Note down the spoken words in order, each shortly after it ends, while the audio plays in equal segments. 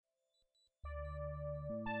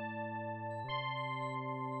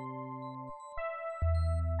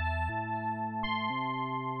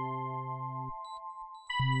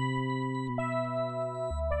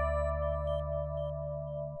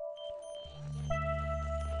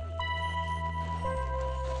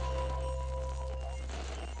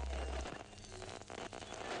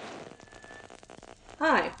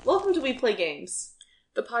Hi, welcome to We Play Games.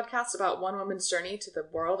 The podcast about one woman's journey to the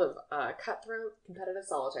world of cutthroat competitive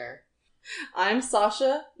solitaire. I'm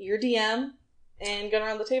Sasha, your DM, and going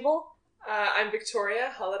around the table. I'm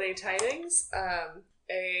Victoria, Holiday Tidings,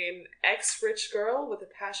 an ex-rich girl with a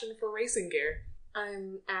passion for racing gear.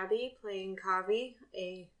 I'm Abby, playing Kavi,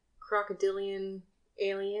 a crocodilian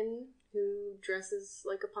alien who dresses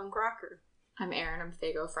like a punk rocker. I'm Erin, I'm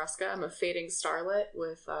Fago Fresca. I'm a fading starlet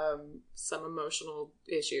with some emotional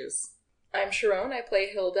issues. I'm Sharon, I play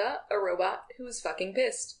Hilda, a robot who is fucking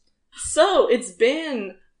pissed. So, it's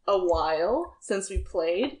been a while since we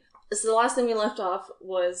played. So the last thing we left off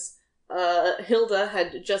was Hilda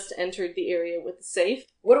had just entered the area with the safe.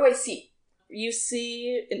 What do I see? You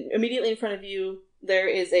see, immediately in front of you, there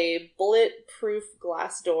is a bulletproof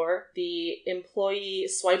glass door. The employee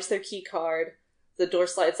swipes their key card. The door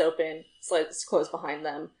slides open, slides closed behind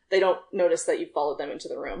them. They don't notice that you followed them into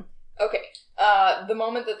the room. Okay. The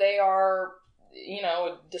moment that they are,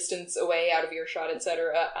 a distance away, out of earshot,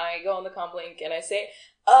 etc., I go on the comm link and I say,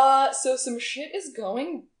 so some shit is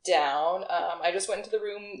going down. I just went into the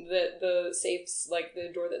room that the safes, like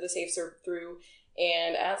the door that the safes are through,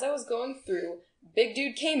 and as I was going through, big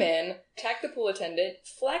dude came in, attacked the pool attendant,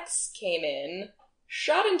 Flex came in,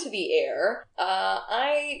 shot into the air.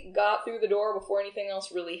 I got through the door before anything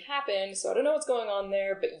else really happened, so I don't know what's going on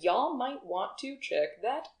there, but y'all might want to check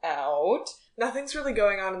that out. Nothing's really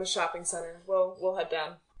going on in the shopping center. We'll head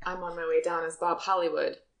down. I'm on my way down as Bob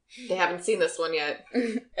Hollywood. They haven't seen this one yet.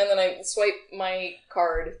 And then I swipe my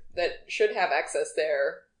card that should have access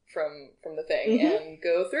there from the thing and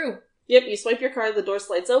go through. Yep, you swipe your card, the door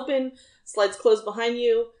slides open, slides closed behind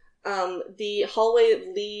you. The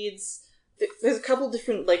hallway leads... There's a couple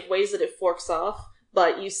different ways that it forks off,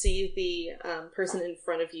 but you see the person in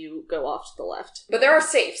front of you go off to the left. But there are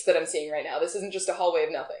safes that I'm seeing right now. This isn't just a hallway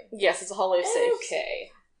of nothing. Yes, it's a hallway of safes. Okay.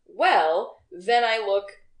 Well, then I look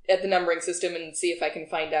at the numbering system and see if I can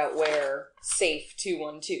find out where safe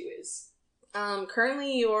 212 is.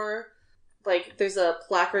 Currently you're, there's a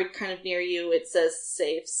placard kind of near you. It says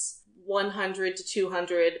safes 100 to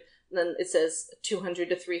 200, and then it says 200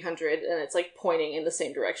 to 300, and it's, pointing in the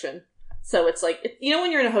same direction. So it's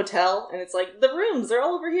when you're in a hotel, and it's the rooms, they're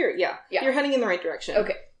all over here. Yeah. You're heading in the right direction.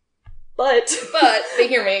 Okay. But they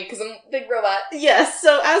hear me, because I'm a big robot. Yes,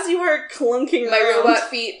 so as you are clunking my around... robot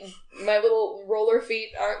feet, my little roller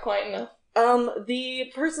feet aren't quite enough.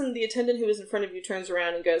 The attendant who is in front of you turns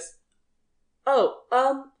around and goes,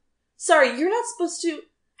 sorry, you're not supposed to...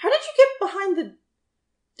 How did you get behind the...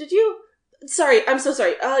 Did you... Sorry, I'm so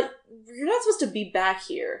sorry. You're not supposed to be back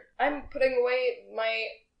here. I'm putting away my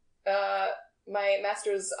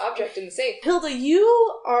master's object in the safe. Hilda,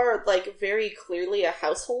 you are, very clearly a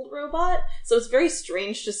household robot, so it's very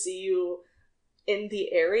strange to see you in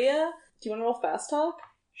the area. Do you want to roll fast talk?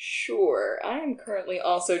 Sure. I am currently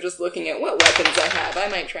also just looking at what weapons I have. I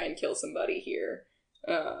might try and kill somebody here.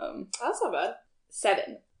 That's not bad.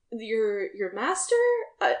 7. Your master?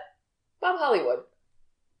 Bob Hollywood.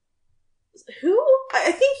 Who?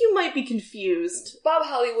 I think you might be confused. Bob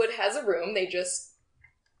Hollywood has a room. They just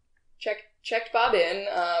checked Bob in.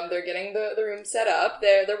 They're getting the room set up.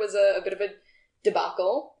 There was a bit of a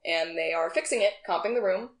debacle, and they are fixing it, comping the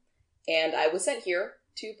room. And I was sent here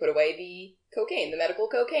to put away the cocaine, the medical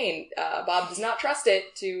cocaine. Bob does not trust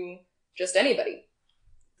it to just anybody.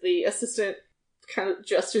 The assistant kind of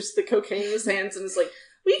gestures the cocaine in his hands and is like,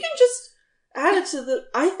 well, you can just add it to the...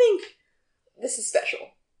 I think... This is special.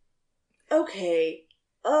 Okay.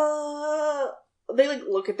 They,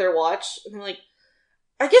 look at their watch, and they're like,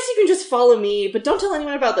 I guess you can just follow me, but don't tell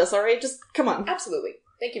anyone about this, alright? Just, come on. Absolutely.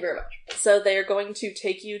 Thank you very much. So they are going to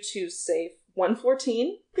take you to safe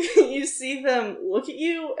 114. You see them look at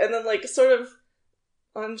you, and then, sort of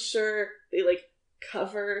unsure, they,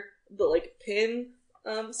 cover the, pin,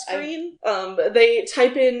 screen. They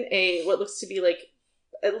type in what looks to be,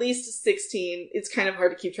 at least 16. It's kind of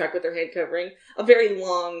hard to keep track with their hand covering. A very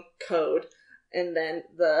long code. And then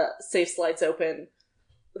the safe slides open.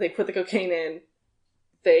 They put the cocaine in.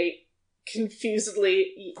 They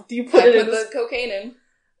confusedly... You put it in the cocaine in.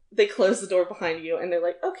 They close the door behind you, and they're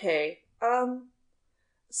like, okay,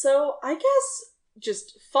 so I guess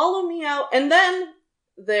just follow me out. And then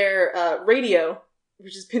their radio,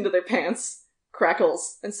 which is pinned to their pants,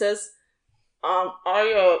 crackles and says,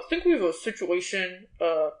 I think we have a situation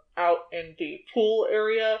out in the pool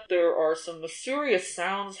area. There are some mysterious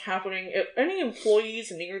sounds happening. If any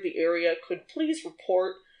employees near the area could please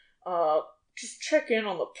report, just check in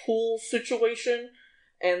on the pool situation.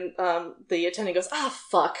 And the attendant goes,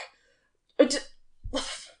 fuck.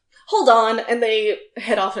 hold on, and they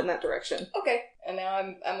head off in that direction. Okay. And now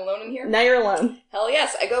I'm alone in here? Now you're alone. Hell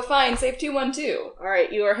yes, I go find safe 212.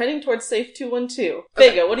 Alright, you are heading towards safe 212. Okay.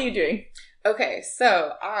 Vega, what are you doing? Okay,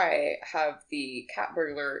 so I have the cat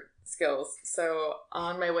burglar skills. So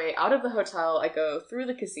on my way out of the hotel, I go through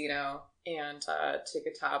the casino and take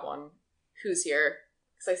a tab on who's here.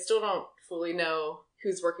 Because I still don't fully know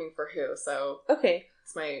who's working for who. So Okay.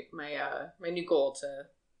 it's my new goal to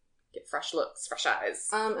get fresh looks, fresh eyes.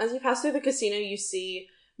 As you pass through the casino, you see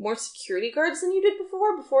more security guards than you did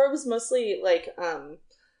before. Before it was mostly like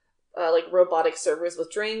robotic servers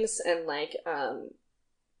with drinks and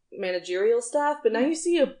managerial staff, but now you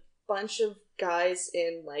see a bunch of guys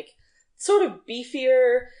in sort of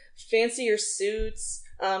beefier, fancier suits.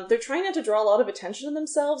 They're trying not to draw a lot of attention to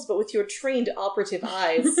themselves, but with your trained operative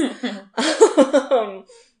eyes,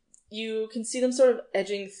 you can see them sort of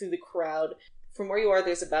edging through the crowd. From where you are,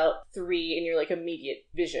 there's about 3 in your immediate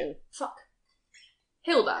vision. Fuck.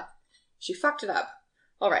 Hilda. She fucked it up.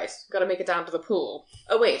 Alright, gotta make it down to the pool.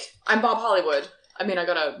 Oh wait, I'm Bob Hollywood. I mean, I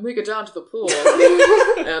gotta make it down to the pool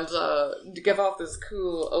and give off this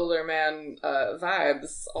cool older man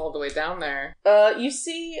vibes all the way down there. You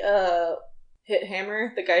see Hit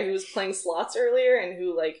Hammer, the guy who was playing slots earlier and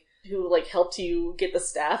who helped you get the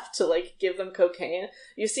staff to give them cocaine.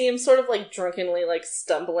 You see him sort of drunkenly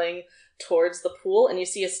stumbling towards the pool, and you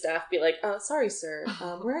see a staff be like, sorry sir,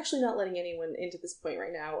 we're actually not letting anyone into this point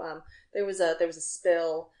right now. There was a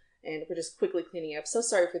spill and we're just quickly cleaning up. So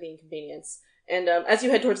sorry for the inconvenience. And as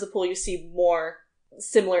you head towards the pool, you see more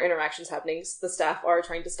similar interactions happening. The staff are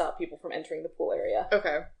trying to stop people from entering the pool area.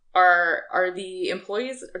 Okay. Are the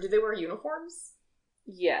employees, or do they wear uniforms?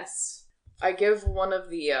 Yes. I give one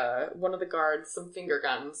of the guards some finger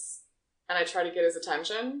guns, and I try to get his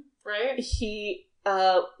attention, right? He,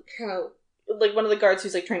 kind of, one of the guards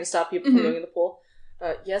who's, trying to stop people from going in the pool.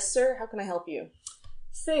 Yes, sir, how can I help you?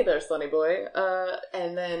 Say there, Sonny boy.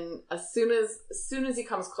 And then as soon as he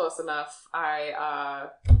comes close enough, I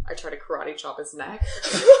try to karate chop his neck.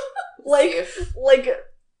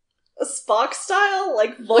 A Spock style?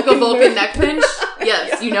 Like a Vulcan neck pinch? Yes,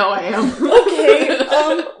 yeah. You know I am. Okay,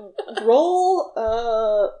 roll,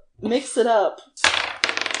 mix it up.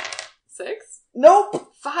 6?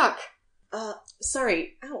 Nope! Fuck.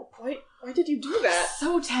 Sorry. Ow, why did you do that?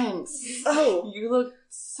 So tense. Oh. You look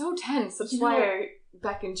so tense. That's why I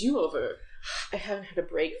beckoned you over. I haven't had a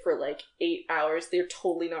break for 8 hours. They're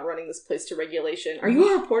totally not running this place to regulation. Are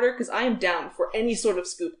you a reporter? Because I am down for any sort of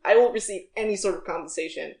scoop. I will receive any sort of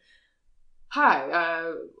compensation.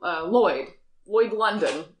 Hi, Lloyd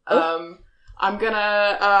London. Oh. I'm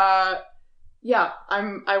gonna, I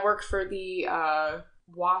work for the,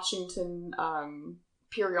 Washington,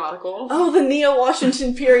 periodical. Oh, the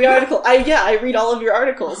Neo-Washington periodical. I read all of your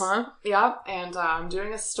articles. Uh-huh. Yeah, and I'm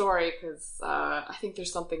doing a story because I think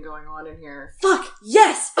there's something going on in here. Fuck!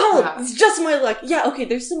 Yes! Oh! Yeah. It's just my luck. Yeah, okay,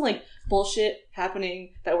 there's some, bullshit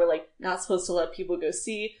happening that we're, not supposed to let people go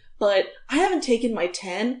see, but I haven't taken my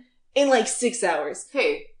 10 in, 6 hours.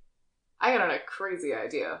 Hey, I got a crazy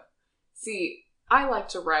idea. See, I like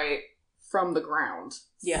to write from the ground.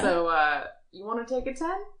 Yeah. So, you want to take a 10?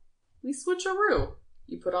 We switcheroo.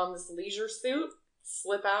 You put on this leisure suit,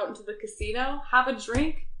 slip out into the casino, have a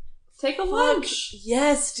drink, take a lunch.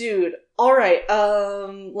 Yes, dude. Alright,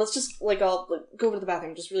 let's just, I'll go over to the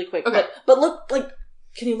bathroom just really quick. Okay. But look,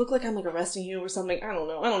 can you look like I'm, arresting you or something? I don't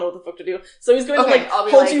know what the fuck to do. So he's going to, I'll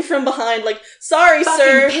be hold you from behind, sorry,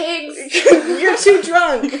 sir. Pigs! You're too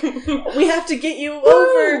drunk. We have to get you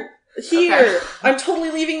over here. Okay. I'm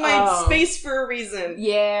totally leaving my space for a reason.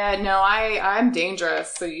 Yeah, no, I'm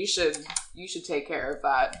dangerous, so you should take care of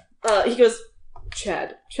that. He goes,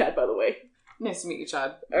 Chad, by the way. Nice to meet you,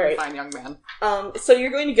 Chad. All right. Fine young man. So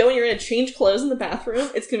you're going to go and you're going to change clothes in the bathroom.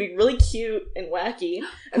 It's going to be really cute and wacky.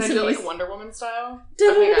 Can I do it Wonder Woman style?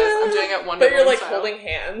 Okay, guys, I'm doing it Wonder Woman But you're style. holding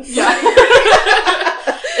hands. Yeah.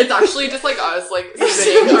 It's actually just us,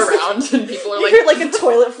 sitting around, and people are you're a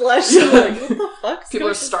toilet flush. What the fuck? People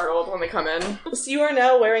are startled when they come in. So you are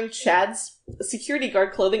now wearing Chad's security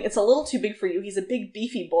guard clothing. It's a little too big for you. He's a big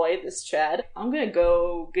beefy boy, this Chad. I'm gonna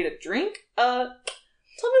go get a drink. Tell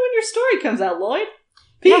me when your story comes out, Lloyd.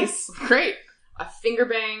 Peace. Yeah, great. A finger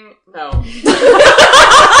bang. No.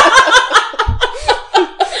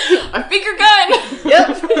 A finger gun.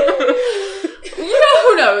 Yep.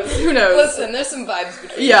 Who knows? Listen, there's some vibes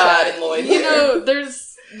between yeah, Chad and Lloyd.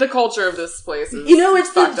 There's the culture of this place is it's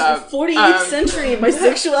fucked the up. 48th century. My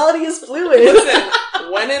sexuality is fluid. Listen,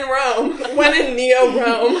 when in Rome. When in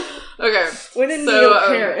Neo-Rome. Okay. When in Neo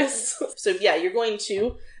Paris. So yeah, you're going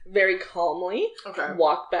to very calmly Okay.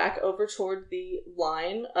 walk back over toward the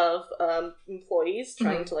line of employees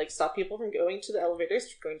trying to, like, stop people from going to the elevators.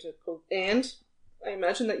 And I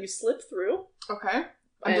imagine that you slip through. Okay.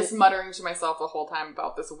 I'm just muttering to myself the whole time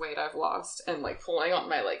about this weight I've lost and, like, pulling on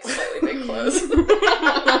my, like, slightly big clothes.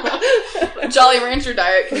 Jolly Rancher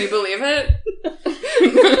diet, can you believe it?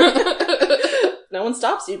 No one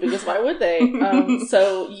stops you, because why would they?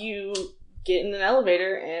 So you get in an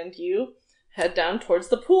elevator and you head down towards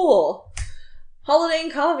the pool. Holiday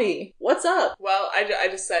and Kavi, what's up? Well, I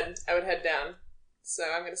just said I would head down, so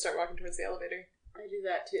I'm going to start walking towards the elevator. I do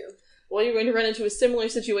that too. Well, you're going to run into a similar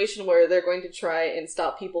situation where they're going to try and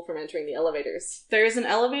stop people from entering the elevators. There is an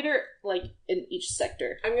elevator, like, in each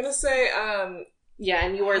sector. I'm going to say, Yeah,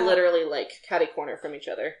 and you are literally, like, catty-corner from each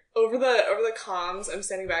other. over the comms, I'm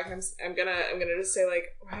standing back and I'm gonna just say,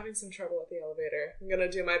 like, we're having some trouble with the elevator. I'm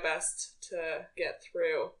gonna do my best to get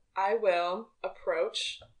through. I will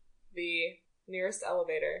approach the nearest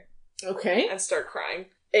elevator Okay. and start crying.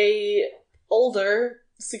 A older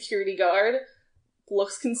security guard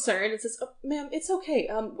looks concerned and says, "Oh, ma'am, it's okay.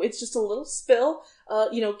 It's just a little spill.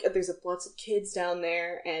 There's lots of kids down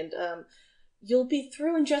there, and you'll be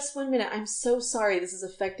through in just 1 minute. I'm so sorry this is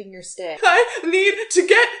affecting your stay." I need to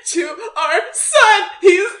get to our son!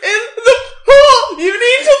 He's in the pool! You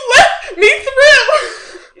need to let me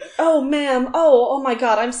through! Oh, ma'am. Oh my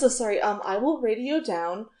god, I'm so sorry. I will radio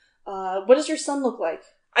down. What does your son look like?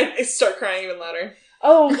 I start crying even louder.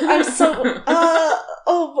 Oh, I'm so,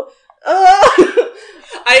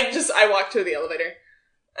 I walk to the elevator.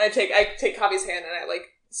 I take Kavi's hand and I, like,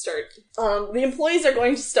 start. The employees are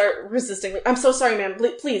going to start resisting. Like, "I'm so sorry, ma'am.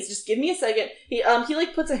 Please, just give me a second." He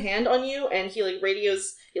like, puts a hand on you, and he, like,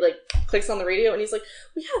 clicks on the radio, and he's like,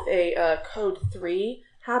 "We have a, code 3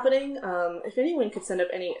 happening. If anyone could send up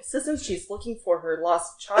any assistance, she's looking for her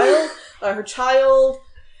lost child. Her child..."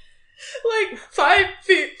 Like, 5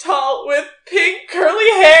 feet tall with pink curly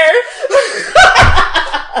hair.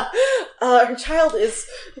 Her child is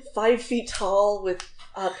 5 feet tall with,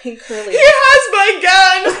 pink curly He has my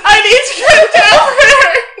gun! I need to get down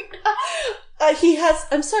here! He has...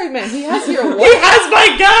 I'm sorry, ma'am. He has your what? He has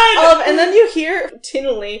my gun! And then you hear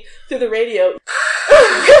tinily through the radio,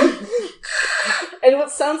 and what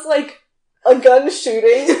sounds like a gun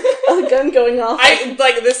shooting, a gun going off.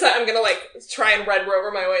 This time I'm gonna, like, try and Red Rover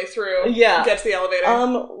my way through. Yeah. Get to the elevator.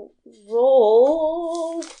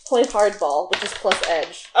 Roll play hardball, which is plus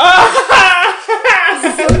edge. Ah!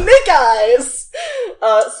 Snake eyes!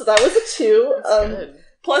 So that was a 2. Good.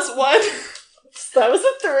 +1. So that was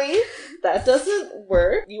a 3. That doesn't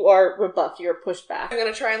work. You are rebuffed. You're pushed back. I'm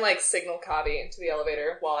gonna try and, like, signal Kavi into the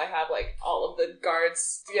elevator while I have, like, all of the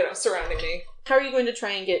guards, surrounding me. How are you going to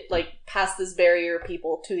try and get, like, past this barrier of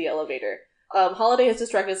people to the elevator? Holiday has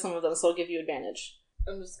distracted some of them, so I'll give you advantage.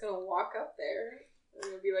 I'm just gonna walk up there. I'm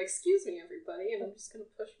gonna be like, "Excuse me, everybody," and I'm just gonna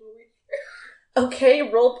push my way through. Okay,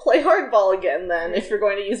 roll play hardball again then, if you're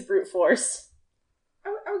going to use brute force. I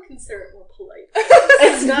would consider it more polite.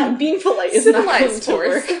 It's not, being polite is not going Civilized to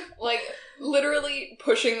work. force. Like, literally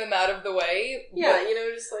pushing them out of the way. Yeah,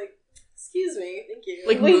 just like, "Excuse me, thank you."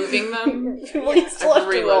 Like, moving them. Well, you still have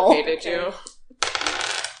I've to roll. relocated you.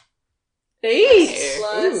 8!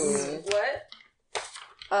 Plus Ooh.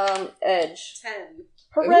 what? Edge. 10.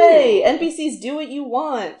 Hooray! Ooh. NPCs do what you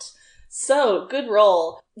want. So, good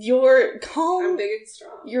roll. Your I'm calm, big and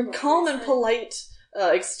strong. your calm and polite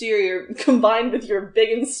exterior combined with your big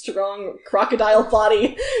and strong crocodile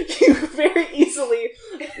body, you very easily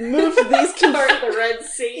move these Part of the Red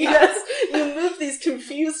Sea. Yes, you move these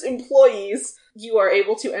confused employees. You are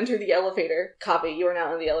able to enter the elevator. Kavi, you are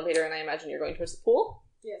now in the elevator, and I imagine you're going towards the pool?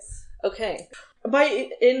 Yes. Okay.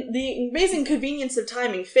 In the amazing convenience of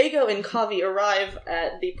timing, Fago and Kavi arrive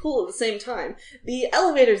at the pool at the same time. The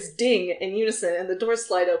elevators ding in unison, and the doors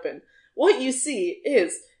slide open. What you see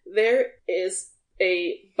is there is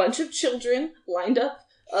a bunch of children lined up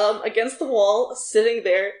against the wall, sitting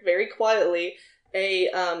there very quietly. A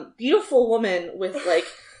beautiful woman with, like,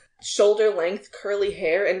 shoulder-length curly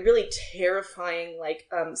hair and really terrifying, like,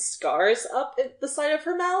 scars up at the side of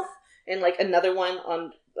her mouth, and, like, another one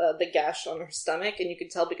on the gash on her stomach, and you can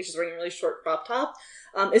tell because she's wearing a really short crop top,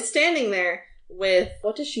 is standing there with...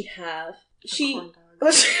 What does she have?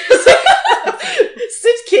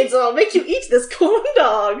 Sit, kids, or I'll make you eat this corn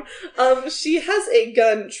dog! She has a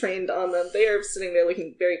gun trained on them. They are sitting there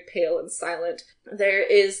looking very pale and silent. There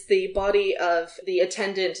is the body of the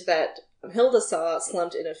attendant that Hilda saw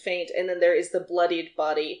slumped in a faint, and then there is the bloodied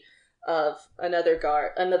body of another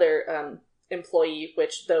employee,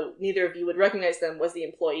 which, though neither of you would recognize them, was the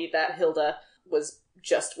employee that Hilda was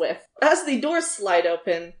just with. As the doors slide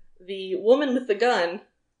open, the woman with the gun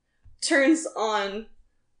turns on,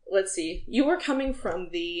 let's see, you were coming from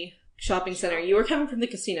the shopping center, you were coming from the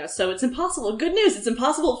casino, so it's impossible. Good news, it's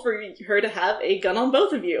impossible for her to have a gun on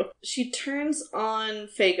both of you. She turns on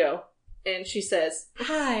Fago, and she says,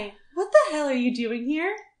 "Hi, what the hell are you doing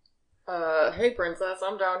here?" Hey princess,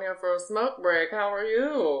 I'm down here for a smoke break. How are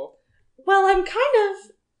you? "Well, I'm kind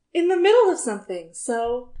of in the middle of something,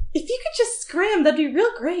 so if you could just scram, that'd be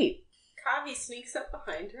real great." Kavi sneaks up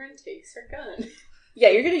behind her and takes her gun. Yeah,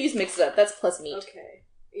 you're gonna use mix it up. That's plus meat. Okay.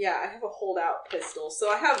 Yeah, I have a holdout pistol, so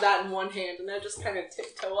I have that in one hand, and I just kind of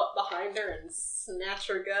tiptoe up behind her and snatch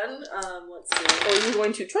her gun. Let's see. Oh, you're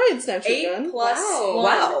going to try and snatch your gun? 8 plus Wow. 1.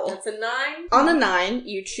 Wow. That's a 9. On a 9,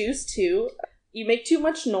 you choose to. You make too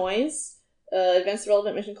much noise. Advanced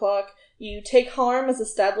relevant mission clock. You take harm as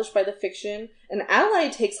established by the fiction. An ally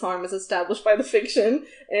takes harm as established by the fiction.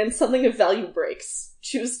 And something of value breaks.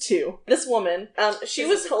 Choose 2. This woman, she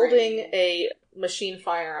was holding a machine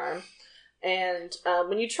firearm. And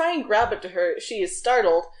when you try and grab it to her, she is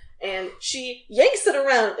startled. And she yanks it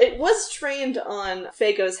around. It was trained on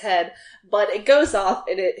Fago's head, but it goes off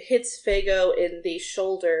and it hits Fago in the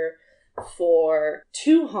shoulder for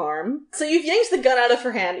 2 harm. So you've yanked the gun out of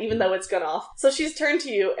her hand, even though it's gone off. So she's turned to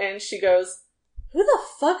you and she goes, "Who the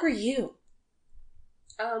fuck are you?"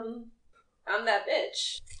 I'm that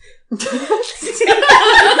bitch.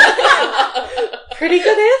 Pretty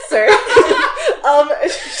good answer.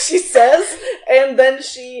 She says, and then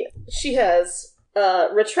she has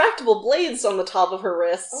retractable blades on the top of her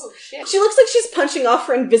wrists. Oh, shit. She looks like she's punching off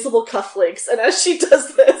her invisible cufflinks, and as she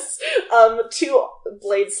does this, 2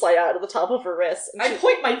 blades slide out of the top of her wrists. I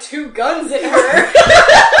point my 2 guns at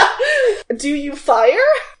her. Do you fire?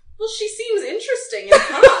 Well, she seems interesting and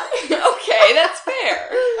hot. Okay, that's fair.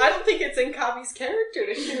 I don't think it's in Kavi's character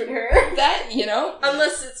to shoot her. That, you know...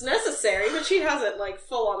 Unless it's necessary, but she hasn't,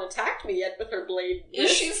 full-on attacked me yet with her blade.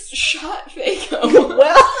 She's shot Fago. Well,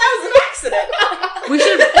 that was an accident. We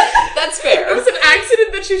should... That's fair. It was an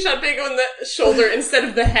accident that she shot Fago in the shoulder instead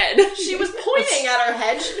of the head. She was pointing at her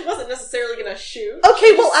head. She wasn't necessarily gonna shoot.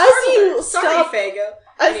 okay, well, as you Sorry, stop... Fago.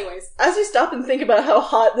 As- Anyways. As you stop and think about how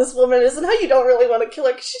hot this woman is and how you don't really want to kill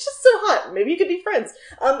her, 'cause she's just so hot. Maybe you could be friends.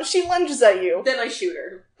 She lunges at you. Then I shoot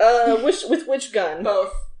her. With which gun?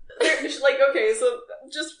 Both. Okay, so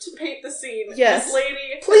just to paint the scene. Yes. This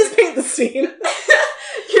lady... Please paint the scene.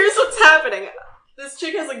 Here's what's happening. This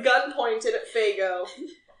chick has a gun pointed at Fago,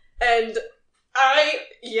 and I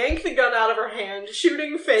yank the gun out of her hand,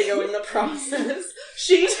 shooting Fago in the process.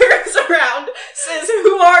 She turns around, says,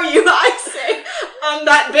 "Who are you?" I say, "I'm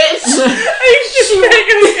that bitch."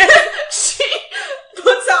 She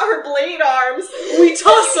puts out her blade arms, we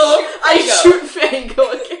tussle, I shoot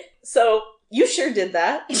Fago again. So, you sure did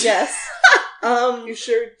that. Yes. You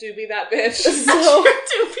sure do be that bitch. So,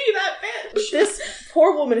 To be that bitch. this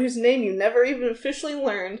poor woman whose name you never even officially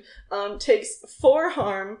learned, takes 4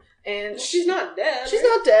 harm, and She's not dead. she's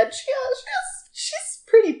not dead. She's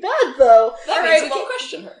pretty bad, though. That All means right, we well- can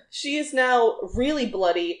question her. She is now really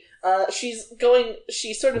bloody.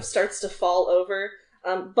 She sort of starts to fall over.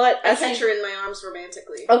 But I as catch you, her in my arms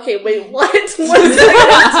romantically. okay, wait, what? One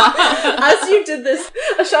second. As you did this,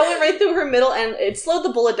 a shot went right through her middle, and it slowed the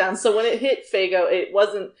bullet down. So when it hit Fago, it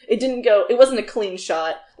wasn't a clean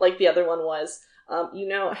shot like the other one was. You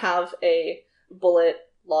now have a bullet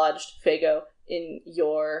lodged, Fago, in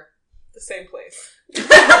your The same place.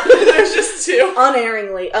 There's just 2.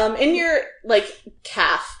 unerringly, in your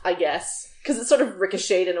calf, I guess. Because it sort of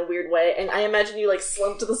ricocheted in a weird way, and I imagine you,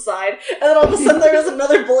 slumped to the side, and then all of a sudden there was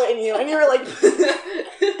another bullet in you, and you were like,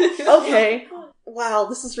 okay, wow,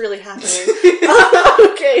 this is really happening.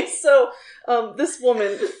 Okay, so, this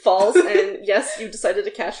woman falls, and yes, you decided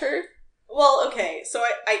to catch her? Well, okay, so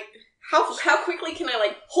I how quickly can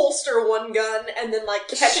I, holster one gun and then,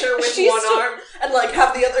 catch her with She's one still- arm and,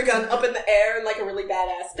 have the other gun up in the air in, a really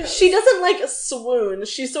badass pose? She doesn't, swoon,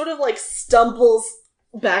 she sort of, stumbles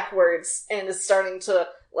backwards and is starting to,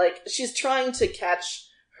 she's trying to catch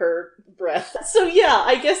her breath. So yeah,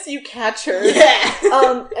 I guess you catch her.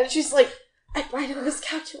 Yeah! And she's like, I might have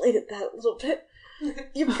miscalculated that a little bit.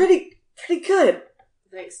 You're pretty good.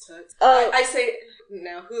 Thanks, Toots. Uh, I say,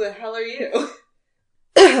 now who the hell are you?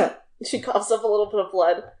 She coughs up a little bit of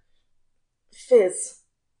blood. Fizz.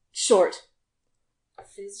 Short.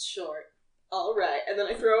 Fizz short. Alright, and then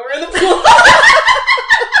I throw her in the pool.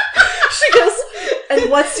 She goes,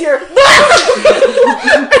 and what's your... and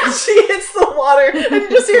she hits the water, and you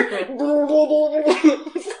just hear...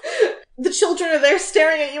 The children are there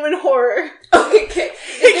staring at you in horror. Okay.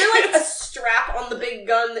 Is there, a strap on the big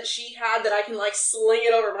gun that she had that I can, like, sling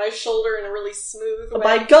it over my shoulder in a really smooth way?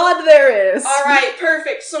 By God, there is! Alright,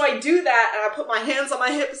 perfect. So I do that, and I put my hands on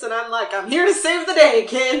my hips, and I'm like, I'm here to save the day,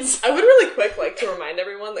 kids! I would really quick like to remind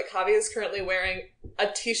everyone that Kavi is currently wearing a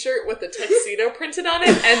t-shirt with a tuxedo printed on it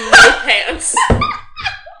and no pants.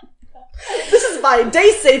 This is my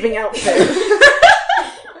day-saving outfit.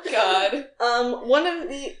 God. One of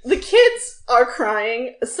the kids are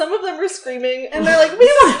crying. Some of them are screaming, and they're like, "We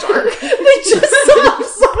just saw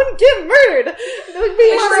someone get murdered. They're like,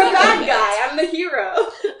 we I'm want the bad guy. I'm the hero.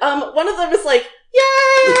 One of them is like, "Yay!"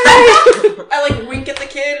 I, like, wink at the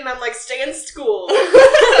kid, and I'm like, stay in school.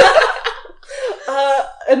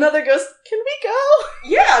 Another goes, "Can we go?"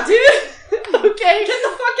 Yeah, dude. Okay. Get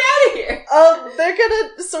the fuck out of here. They're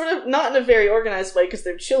gonna sort of, not in a very organized way because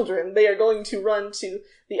they're children, they are going to run to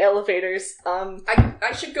the elevators.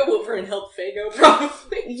 I should go over and help Fago,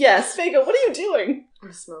 probably. Yes, Fago, what are you doing?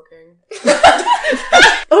 I'm smoking.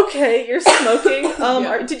 Okay, you're smoking.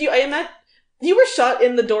 Yeah. Did you, I imagine, you were shot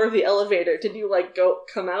in the door of the elevator. Did you, like,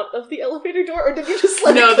 come out of the elevator door, or did you just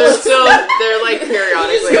let No, it they're close? they're like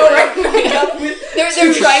periodically. Go right back up with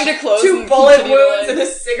They're trying to close 2 and bullet continue wounds on. and a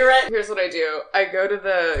cigarette. Here's what I do. I go to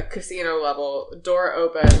the casino level, door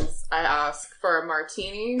opens, I ask for a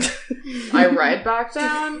martini, I ride back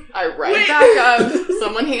down, I ride back up,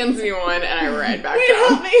 someone hands me one, and I ride back Wait, down.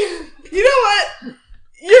 help me. You know what?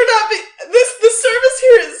 You're not the service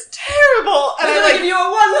here is terrible. And I'm I gonna like, give you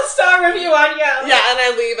a 1-star review on Yelp. yeah, and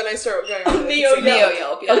I leave and I start going to the Neo casino. Neo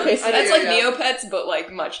Yelp, yeah. Okay, so that's Neo like Yelp. Neopets, but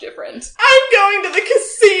like much different. I'm going to the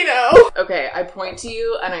casino. Okay, I point to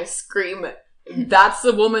you and I scream, that's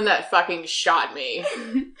the woman that fucking shot me.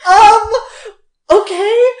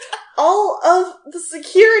 Okay. All of the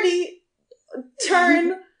security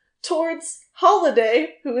turn towards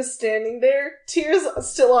Holiday, who is standing there, tears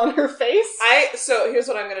still on her face. So here's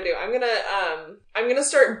what I'm gonna do. I'm gonna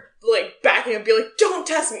start like backing up, be like, don't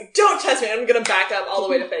test me. I'm gonna back up all the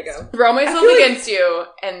way to Fago. Throw myself feel like- against you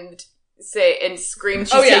and scream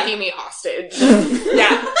she's Oh, yeah. taking me hostage.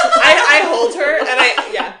 Yeah, I hold her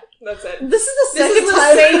and yeah, that's it. This is the This second is the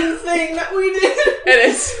time. same thing that we did. It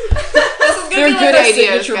is. This is gonna They're be like good our ideas,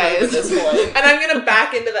 signature move guys. at this point. And I'm gonna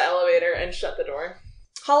back into the elevator and shut the door.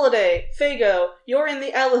 Holiday, Fago, you're in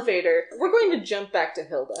the elevator. We're going to jump back to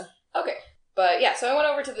Hilda. Okay. But yeah, so I went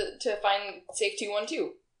over to find safe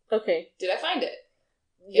 212. Okay. Did I find it?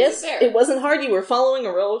 Yes, Is it there? it wasn't hard. You were following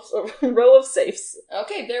a row of safes.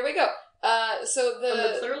 Okay, there we go. So And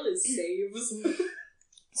the the plural is saves.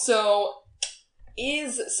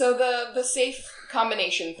 the safe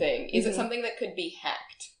combination thing, is it Mhm. something that could be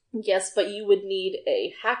hacked? Yes, but you would need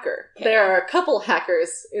a hacker. Okay. There are a couple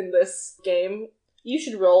hackers in this game. You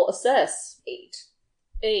should roll assess.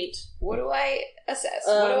 8. What do I assess?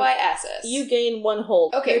 What do Um, I assess? You gain 1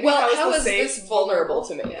 hold. Okay, Maybe well, how is how the is safe this vulnerable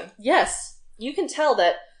to me? Yeah. Yes, you can tell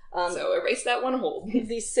that So erase that 1 hold.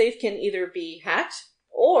 the safe can either be hacked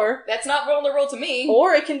or That's not vulnerable to me.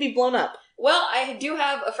 it can be blown up. Well, I do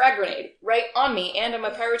have a frag grenade right on me, and I'm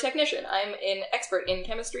a pyrotechnician. I'm an expert in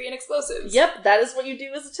chemistry and explosives. Yep, that is what you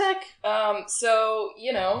do as a tech. So,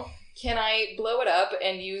 can I blow it up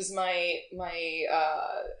and use my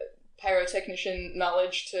pyrotechnician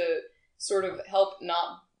knowledge to sort of help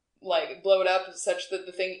not, like, blow it up such that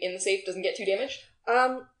the thing in the safe doesn't get too damaged?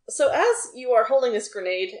 So as you are holding this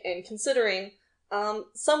grenade and considering,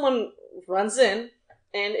 someone runs in,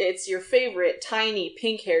 and it's your favorite tiny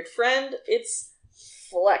pink-haired friend. It's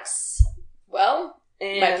Flex. Well,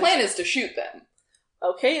 And my plan is to shoot them.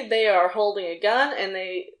 Okay, they are holding a gun, and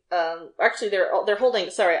they actually they're holding.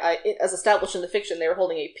 Sorry, as established in the fiction, they were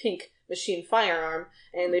holding a pink machine firearm,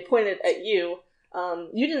 and they pointed at you.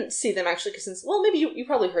 You didn't see them actually, because maybe you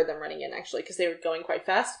probably heard them running in actually, because they were going quite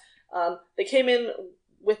fast. They came in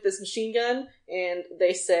with this machine gun, and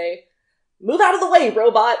they say, "Move out of the way,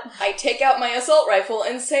 robot!" I take out my assault rifle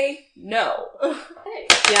and say no.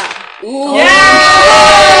 Yeah. Ooh.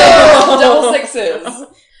 Yeah! Double sixes.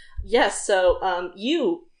 Yes. So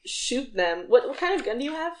you shoot them. What kind of gun do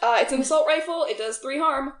you have? It's an assault rifle. It does 3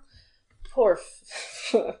 harm. Poor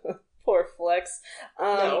Flex.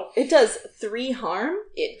 No. It does 3 harm.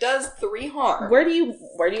 It does 3 harm. Where do you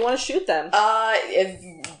want to shoot them?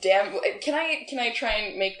 Damn. Can I try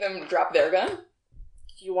and make them drop their gun?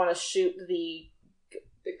 You want to shoot the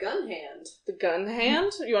gun hand. gun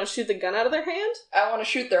hand? You want to shoot the gun out of their hand? I want to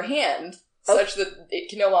shoot their hand such that it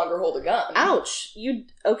can no longer hold a gun. Ouch!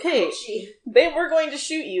 Okay. Ouchie. They were going to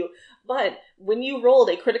shoot you, but when you rolled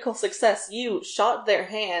a critical success, you shot their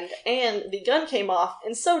hand, and the gun came off,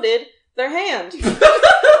 and so did their hand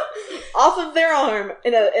off of their arm,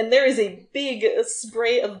 and there is a big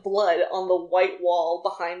spray of blood on the white wall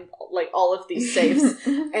behind, like, all of these safes,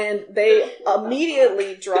 and they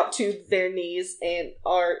immediately drop to their knees and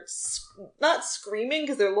are not screaming,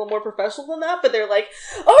 because they're a little more professional than that, but they're like,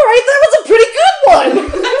 alright, that was a pretty good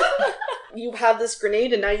one! You have this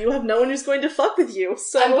grenade, and now you have no one who's going to fuck with you,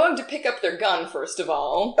 so... I'm going to pick up their gun, first of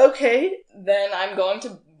all. Okay. Then I'm going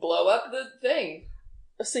to blow up the thing.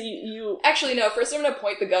 So you... Actually, no, first I'm going to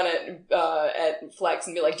point the gun at Flex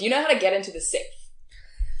and be like, do you know how to get into the safe?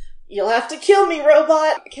 You'll have to kill me,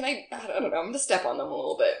 robot! Can I don't know, I'm going to step on them a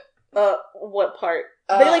little bit. What part?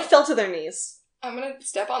 They, like, fell to their knees. I'm going to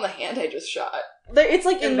step on the hand I just shot. It's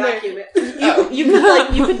like in there. vacuum it.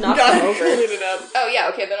 You could knock them over. Clean it up. Oh yeah,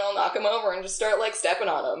 okay, then I'll knock them over and just start, like, stepping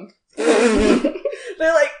on them.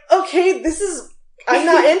 They're like, okay, I'm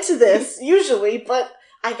not into this, usually, but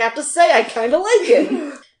I have to say, I kinda like it.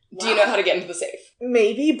 Do you know how to get into the safe?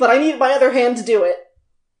 Maybe, but I need my other hand to do it.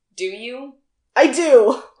 Do you? I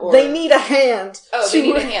do. Or- They need a hand. Oh, they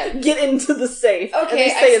need a hand. Get into the safe. And Okay, they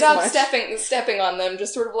say I as stop much. stepping on them,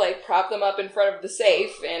 just sort of, like, prop them up in front of the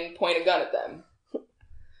safe and point a gun at them.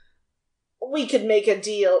 We could make a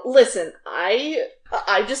deal. Listen, I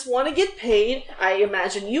just want to get paid. I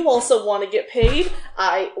imagine you also want to get paid.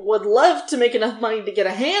 I would love to make enough money to get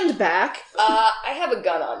a hand back. I have a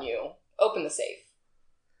gun on you. Open the safe.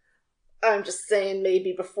 I'm just saying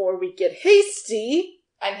maybe before we get hasty.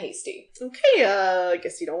 I'm hasty. Okay, I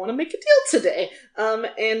guess you don't want to make a deal today.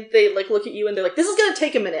 And they, like, look at you and they're like, this is gonna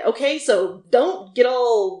take a minute, okay? So don't get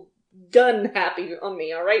all gun happy on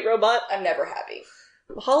me, alright, robot? I'm never happy.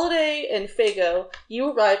 Holiday and Fago,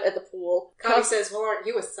 you arrive at the pool. Connie says, well, aren't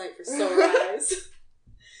you a sight for sore eyes?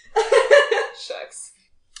 Shucks.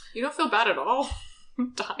 You don't feel bad at all.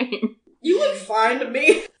 I'm dying. You look fine to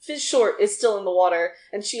me. Fish Short is still in the water,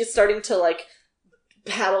 and she is starting to, like,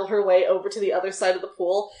 paddle her way over to the other side of the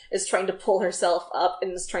pool, is trying to pull herself up,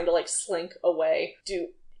 and is trying to, like, slink away. Do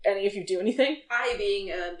any of you do anything? I, being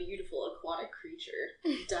a beautiful aquatic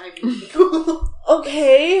creature, dive into the pool.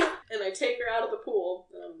 Okay. And I take her out of the pool.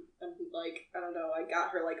 I'm like, I don't know, I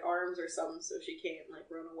got her, like, arms or something so she can't, like,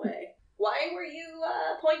 run away. Why were you,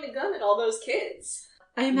 pointing a gun at all those kids?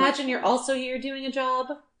 I imagine you're also here doing a job.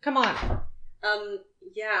 Come on.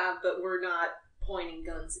 Yeah, but we're not pointing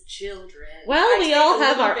guns at children. Well, we all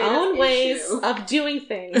have our bit of own ways issue. of doing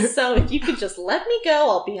things, so if you could just let me go,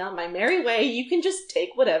 I'll be on my merry way. You can just take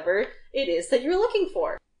whatever it is that you're looking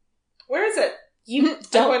for. Where is it? You I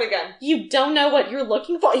don't. point again. You don't know what you're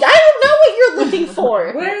looking for. I don't know what you're looking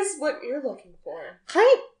for. Where's what you're looking for?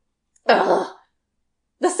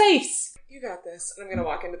 The safes. You got this. And I'm gonna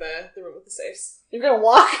walk into the room with the safes. You're gonna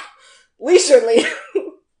walk leisurely.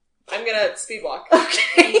 I'm gonna speed walk.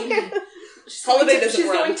 Okay. Holiday doesn't She's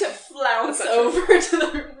run. going to flounce That's not true. over to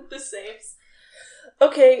the room with the safes.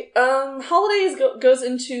 Okay, Holiday goes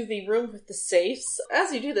into the room with the safes.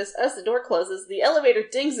 As you do this, as the door closes, the elevator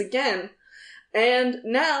dings again. And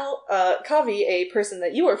now, Kavi, a person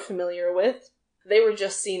that you are familiar with, they were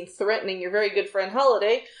just seen threatening your very good friend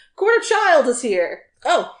Holiday. Quarter Child is here.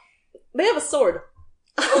 Oh, they have a sword.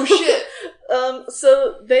 Oh shit!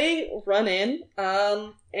 So they run in,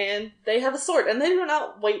 and they have a sword, and they do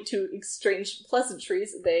not wait to exchange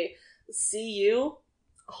pleasantries. They see you,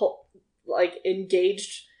 like,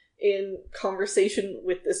 engaged in conversation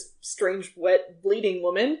with this strange, wet, bleeding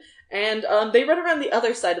woman, and they run around the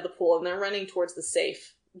other side of the pool, and they're running towards the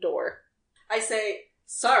safe door. I say,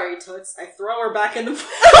 sorry, Toots. I throw her back in the pool.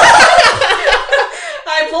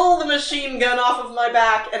 I pull the machine gun off of my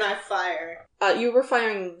back, and I fire. You were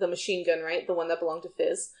firing the machine gun, right? The one that belonged to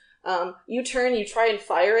Fizz. You turn, you try and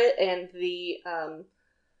fire it, and the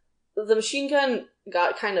machine gun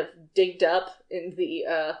got kind of digged up in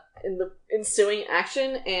the ensuing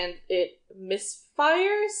action, and it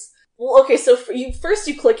misfires. Well, okay, so first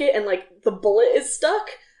you click it, and, like, the bullet is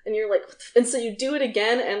stuck, and you're like, and so you do it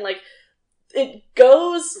again, and, like, it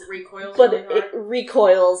goes, Recoils but really hard. it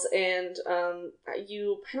recoils, and I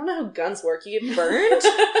don't know how guns work. You get burned?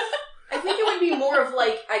 I think it would be more of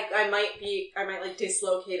like I might like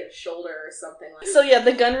dislocate a shoulder or something like that. So yeah,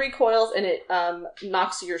 the gun recoils and it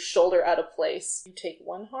knocks your shoulder out of place. You take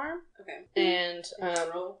 1 harm. Okay. And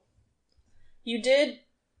Roll. you did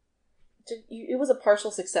it was a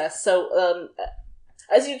partial success. So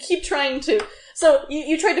as you keep trying to, so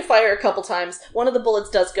you tried to fire a couple times. One of the bullets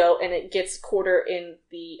does go and it gets quarter in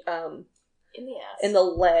the ass. in the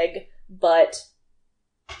leg, but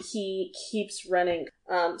he keeps running.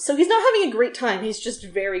 So he's not having a great time. He's just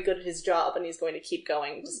very good at his job, and he's going to keep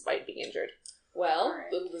going despite being injured. Well,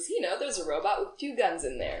 Alright. little does he know, there's a robot with 2 guns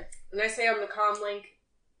in there. And I say on the comm link,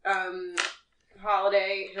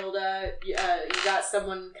 Holiday, Hilda, you got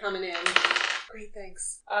someone coming in. Great,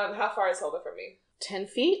 thanks. How far is Hilda from me? 10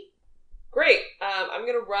 feet? Great. I'm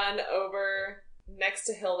gonna run over next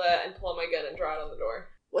to Hilda and pull out my gun and draw it on the door.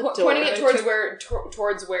 What door? Pointing it towards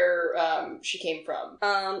where she came from.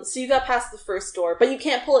 So you got past the first door, but you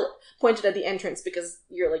can't point it at the entrance because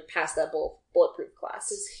you're like past that bulletproof glass.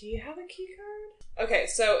 Does he have a key card? Okay,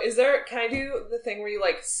 so can I do the thing where you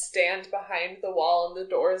like stand behind the wall and the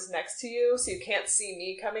door is next to you so you can't see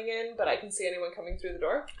me coming in, but I can see anyone coming through the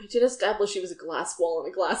door? I did establish it was a glass wall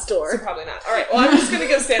and a glass So door. probably not. Alright, well I'm just gonna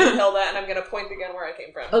go stand with Hilda and I'm gonna point again where I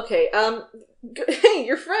came from. Okay, hey,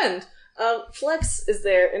 your friend. Flex is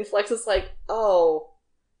there, and Flex is like, oh,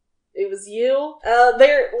 it was you?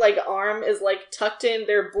 Their, like, arm is, like, tucked in,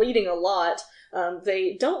 they're bleeding a lot.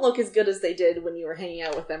 They don't look as good as they did when you were hanging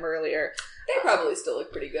out with them earlier. They probably still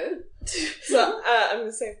look pretty good. So, I'm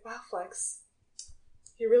gonna say, wow, Flex.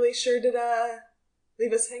 You really sure did,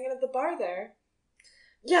 leave us hanging at the bar there.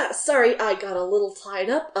 Yeah, sorry, I got a little tied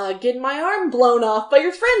up, getting my arm blown off by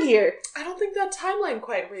your friend here. I don't think that timeline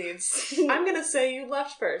quite reads. I'm gonna say you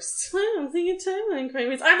left first. I don't think a timeline quite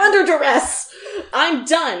reads. I'm under duress! I'm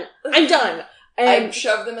done! And I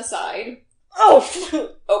shove them aside,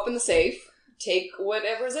 oh! open the safe, take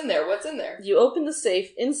whatever's in there. What's in there? You open the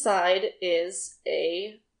safe. Inside is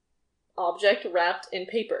a object wrapped in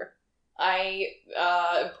paper. I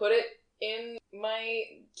put it in my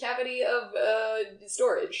cavity of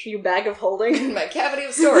storage. Your bag of holding. My cavity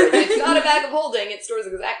of storage. It's not a bag of holding. It stores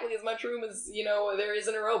exactly as much room as, there is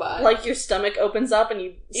in a robot. Like your stomach opens up and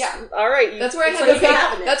you... Yeah. Alright. That's where I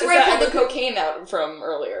had that's where I pulled the cocaine out from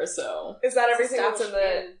earlier, so... Is that everything that's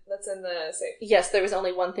Establishment. in the safe? Yes, there was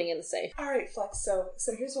only one thing in the safe. Alright, Flex, so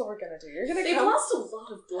here's what we're gonna do. You're gonna They've come... lost a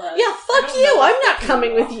lot of blood. Yeah, fuck you! I'm not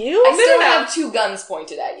coming with you! I still have 2 guns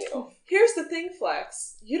pointed at you. Here's the thing,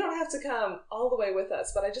 Flex. You don't have to come all the way with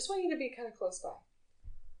us, but I just want you to be kind of close by.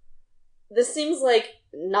 This seems like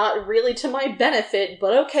not really to my benefit,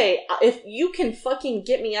 but okay, if you can fucking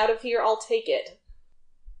get me out of here, I'll take it.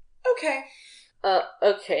 Okay.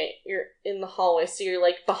 Okay, you're in the hallway, so you're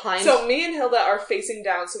like behind... So me and Hilda are facing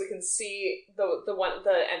down so we can see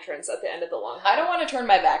the entrance at the end of the long hall. I don't want to turn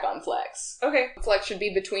my back on Flex. Okay. Flex should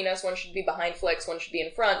be between us, one should be behind Flex, one should be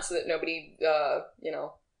in front, so that nobody,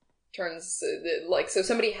 turns, so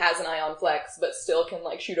somebody has an eye on Flex, but still can,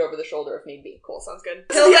 shoot over the shoulder if need be. Cool, sounds good.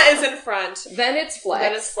 Hilda is in front. Then it's Flex.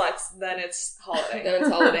 Then it's Flex. Then it's Holiday. Then it's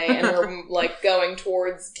Holiday, and we're, going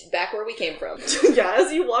towards back where we came from. Yeah,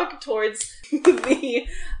 as you walk towards the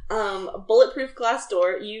bulletproof glass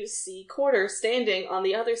door, you see Quarter standing on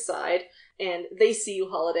the other side, and they see you,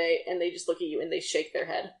 Holiday, and they just look at you and they shake their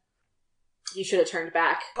head. You should have turned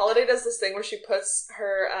back. Holiday does this thing where she puts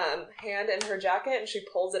her hand in her jacket and she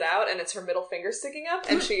pulls it out and it's her middle finger sticking up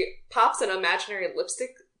and she pops an imaginary lipstick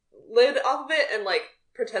lid off of it and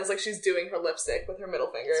pretends like she's doing her lipstick with her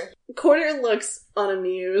middle finger. Quarter looks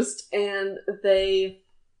unamused and they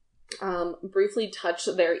briefly touch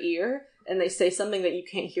their ear and they say something that you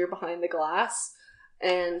can't hear behind the glass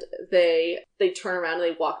and they turn around and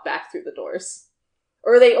they walk back through the doors.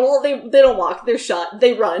 Or they don't walk, they're shot,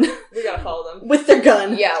 they run. We gotta follow them. With their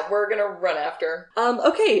gun. Yeah, we're gonna run after.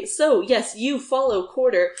 Okay, so yes, you follow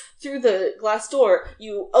Quarter through the glass door,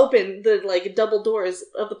 you open the, double doors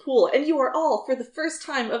of the pool, and you are all, for the first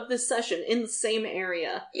time of this session, in the same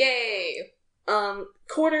area. Yay!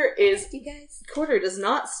 Quarter does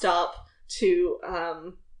not stop to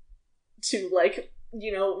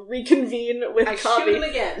reconvene with I Cobby. shoot him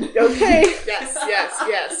again. Okay.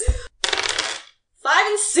 Yes. 5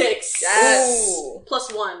 and 6. Yes. Ooh.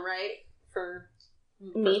 Plus 1, right? For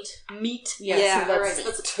Meat. Yeah, so alright,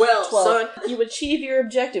 that's a 12, 12. son. You achieve your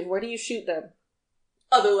objective. Where do you shoot them?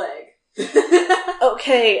 Other leg.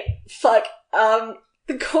 Okay, fuck.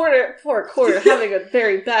 Poor Quarter, having a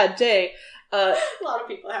very bad day, A lot of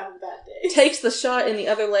people having bad days. takes the shot in the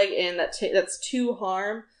other leg, and that's 2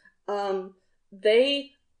 harm.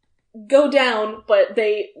 They go down, but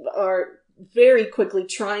they are very quickly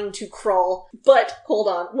trying to crawl. But, hold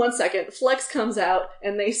on, 1 second. Flex comes out,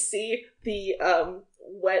 and they see the,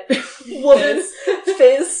 wet woman's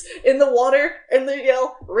fizz in the water, and they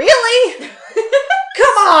yell, "Really?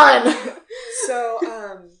 Come on!" So,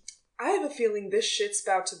 I have a feeling this shit's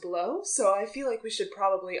about to blow, so I feel like we should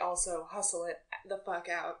probably also hustle it the fuck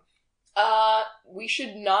out. We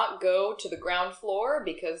should not go to the ground floor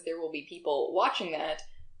because there will be people watching that.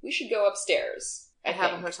 We should go upstairs. I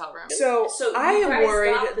have a hotel room. So I you am guys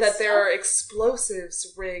worried got this that there are stuff?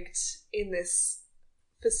 explosives rigged in this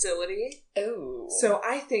facility. Oh. So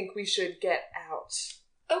I think we should get out.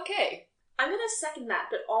 Okay. I'm gonna second that,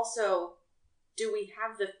 but also, Do we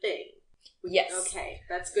have the thing? Yes. Okay,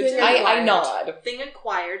 that's good to know. I nod. Thing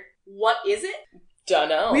acquired. What is it?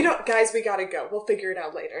 Dunno. We don't, guys, we gotta go. We'll figure it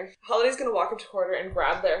out later. Holiday's gonna walk up to Quarter and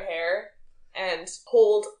grab their hair and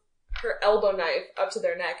hold her elbow knife up to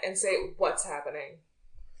their neck and say, "What's happening?"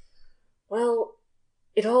 Well,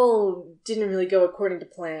 it all didn't really go according to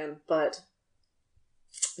plan, but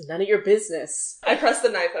none of your business. I press the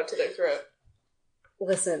knife up to their throat.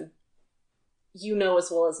 Listen, you know as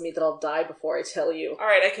well as me that I'll die before I tell you.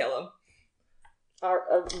 Alright, I kill him.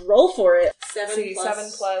 Roll for it. 7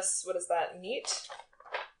 plus, what is that, neat?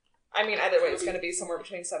 I mean, either way, it's gonna be somewhere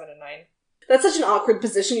between 7 and 9. That's such an awkward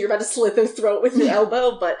position. You're about to slit their throat with your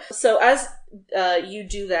elbow, but... So as you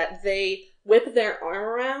do that, they whip their arm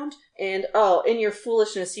around, and in your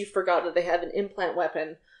foolishness, you forgot that they have an implant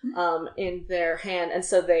weapon in their hand, and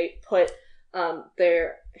so they put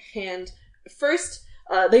their hand... First,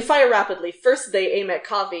 they fire rapidly. First, they aim at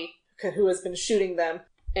Kavi, who has been shooting them,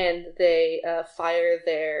 and they fire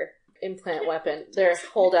their implant weapon, their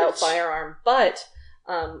holdout firearm. But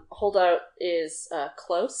holdout is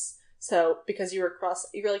close, so because you're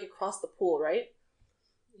like across the pool, right?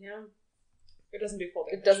 Yeah. It doesn't do full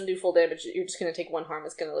damage. It doesn't do full damage. You're just gonna take one harm.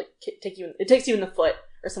 It's gonna like take you. It takes you in the foot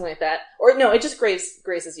or something like that, or no, it just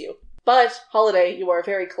grazes you. But Holiday, you are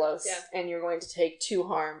very close, and you're going to take 2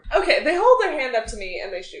 harm. Okay, they hold their hand up to me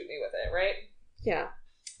and they shoot me with it, right? Yeah.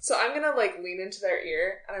 So I'm gonna, like, lean into their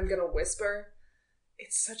ear, and I'm gonna whisper,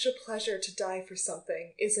 "It's such a pleasure to die for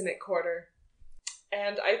something, isn't it, Quarter?"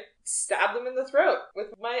 And I stab them in the throat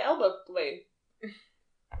with my elbow blade.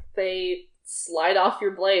 They slide off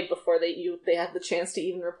your blade before they had the chance to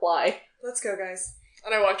even reply. Let's go, guys.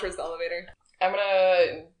 And I walk towards the elevator. I'm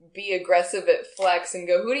gonna be aggressive at Flex and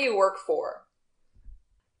go, who do you work for?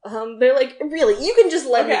 They're like, really, you can just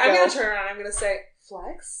let me go. I'm gonna turn around and I'm gonna say,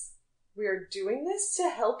 "Flex, we are doing this to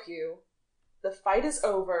help you. The fight is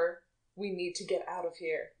over. We need to get out of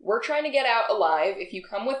here. We're trying to get out alive. If you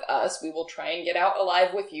come with us, we will try and get out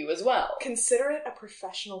alive with you as well. Consider it a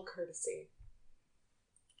professional courtesy."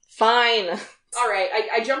 Fine. Alright,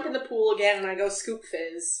 I jump in the pool again and I go scoop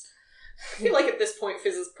Fizz. I feel like at this point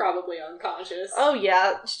Fizz is probably unconscious. Oh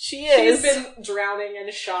yeah, she is. She's been drowning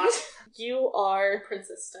and shot. You are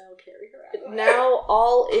Princess style, carry her out. now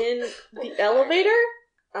all in the elevator.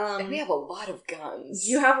 And we have a lot of guns.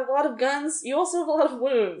 You have a lot of guns. You also have a lot of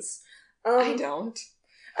wounds. I don't.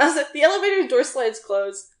 As the elevator door slides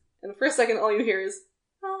closed, and for a second all you hear is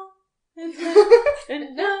and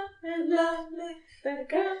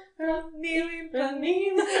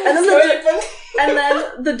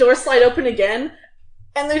then the doors slide open again,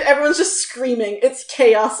 and everyone's just screaming. It's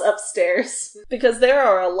chaos upstairs because there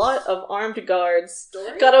are a lot of armed guards.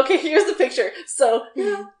 God, okay, here's the picture. So,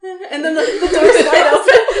 and then the doors slide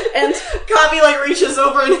open, and Kavi like reaches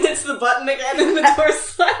over and hits the button again, and the door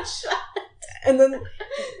slides shut. And then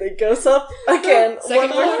it goes up again. One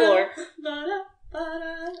more floor.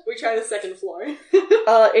 We try the second floor.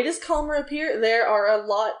 It is calmer up here. There are a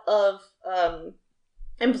lot of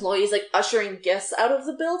employees like ushering guests out of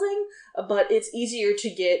the building, but it's easier to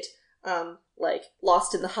get like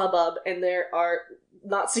lost in the hubbub, and there are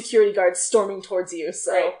not security guards storming towards you.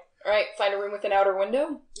 So, Alright, find a room with an outer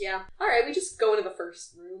window? Yeah. Alright, we just go into the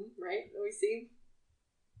first room, right? That we see.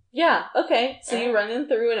 yeah, okay. So you run in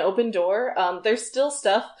through an open door. There's still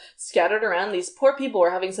stuff scattered around. These poor people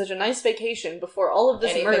were having such a nice vacation before all of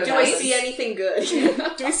this Anything murder Do I happened. see anything good?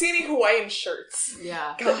 Do we see any Hawaiian shirts?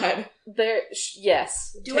 Yeah. God.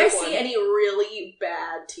 Yes. Do Take I see one. any really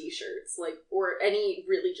bad t-shirts? Like, or any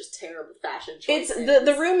really just terrible fashion It's choices?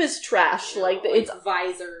 the room is trash. You know, Like it's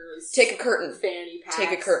visors. Take a curtain. Fanny packs.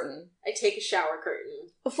 Take a curtain. I take a shower curtain.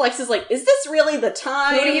 Flex is like, is this really the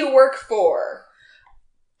time? Who do you work for?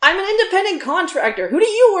 I'm an independent contractor. Who do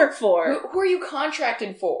you work for? Who are you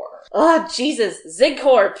contracted for? Oh, Jesus.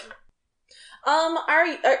 ZigCorp.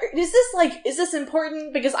 Is this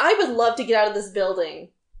important? Because I would love to get out of this building.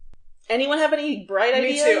 Anyone have any bright Me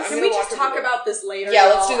ideas? too. I'm Can gonna we walk just over talk there. about this later? Yeah,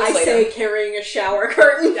 let's do y'all? this later. I say carrying a shower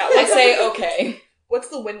curtain. Yeah, I say okay. What's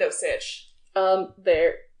the window sitch?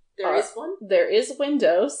 There There is one? there is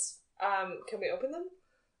windows. Can we open them?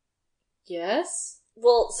 Yes.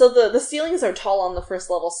 Well, so the ceilings are tall on the first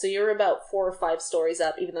level, so you're about 4 or 5 stories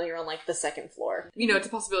up, even though you're on, like, the second floor. You know, it's a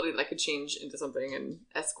possibility that I could change into something and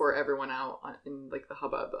escort everyone out in, like, the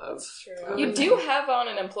hubbub of... True. You do have on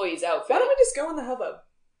an employee's outfit. Why don't we just go in the hubbub?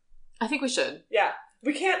 I think we should. Yeah.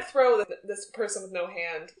 We can't throw this person with no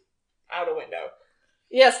hand out a window.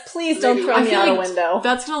 Yes, please don't throw I me feel out a like window.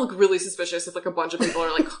 That's gonna look really suspicious if, like, a bunch of people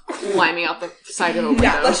are, like, climbing out the side of a window.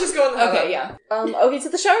 Yeah, let's just go in the hubbub. Okay, yeah. Okay, so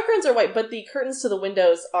the shower curtains are white, but the curtains to the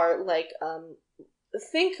windows are, like,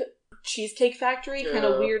 think cheesecake factory, kind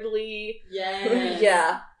of weirdly. Yes.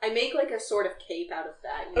 Yeah. I make like a sort of cape out of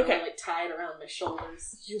that. You know, Okay. I like tie it around my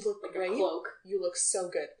shoulders. You look Like great. a cloak. You look so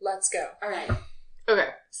good. Let's go. Alright. Okay,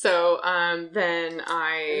 so then And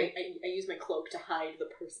I I use my cloak to hide the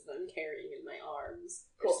person I'm carrying in my arms.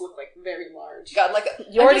 I just look like very large. God, like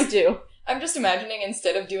You already do. I'm just imagining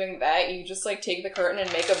instead of doing that, you just like take the curtain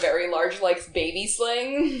and make a very large like baby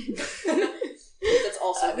sling. That's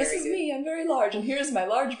also very This is good. me. I'm very large, and here's my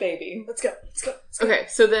large baby. Let's go. Let's go. Let's go. okay.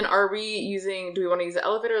 So then, are we do we want to use the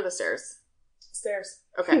elevator or the stairs? Stairs.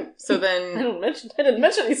 Okay, so I then didn't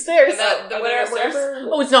mention these stairs. And that, Are whatever, there whatever.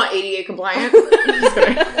 oh, it's not ADA compliant. I'm just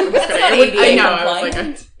kidding. I'm just kidding. not I would- I ADA know. I was like,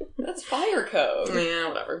 compliant. That's fire code. yeah,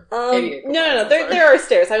 whatever. No. ADA compliant, There are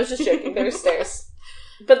stairs. I was just joking. There's stairs,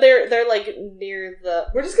 but they're like near the.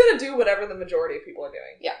 We're just gonna do whatever the majority of people are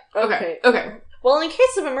doing. Okay. Well, in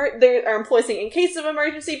case of there are employees saying, in case of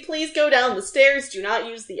emergency, please go down the stairs. Do not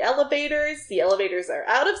use the elevators. The elevators are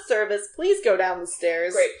out of service. Please go down the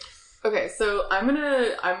stairs. Great. Okay, so I'm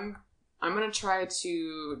gonna try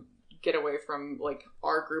to get away from like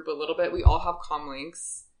our group a little bit. We all have comm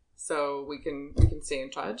links, so we can stay in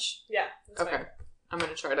touch. Yeah. That's Okay. fine. I'm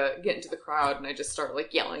gonna try to get into the crowd, and I just start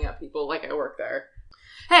like yelling at people like I work there.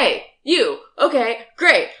 Hey, you! Okay,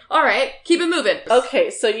 great. All right, keep it moving. Okay,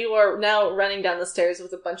 so you are now running down the stairs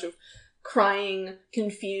with a bunch of crying,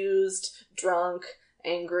 confused, drunk,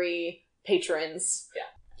 angry patrons. Yeah.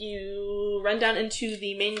 You run down into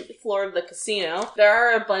the main floor of the casino. There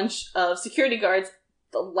are a bunch of security guards,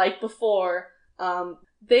 like before.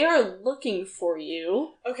 They are looking for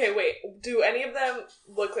you. Okay, wait. Do any of them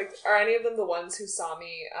look like... Are any of them the ones who saw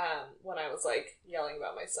me when I was, like, yelling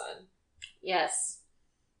about my son? Yes.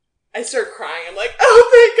 I start crying. I'm like, oh,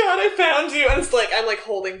 thank God I found you. And it's like, I'm, like,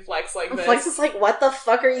 holding Flex like this. Flex is like, what the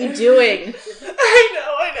fuck are you doing? I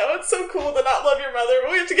know. It's so cool to not love your mother,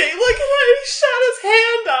 but we have to get you... Look at how he shot his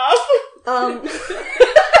hand off.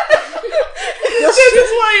 This is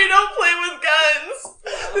why you don't play with guns.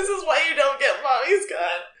 This is why you don't get mommy's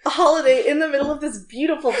gun. Holiday, in the middle of this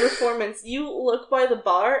beautiful performance, you look by the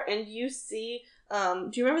bar and you see, do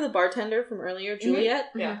you remember the bartender from earlier, Juliet?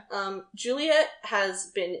 Yeah. Juliet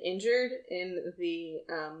has been injured in the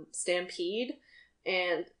stampede,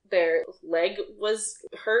 and their leg was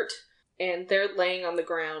hurt, and they're laying on the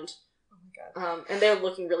ground. Oh my God. And they're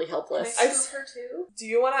looking really helpless. I Scoop her too? Do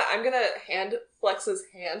you want to... I'm going to hand Flex's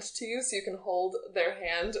hand to you so you can hold their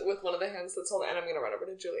hand with one of the hands that's holding, and I'm going to run over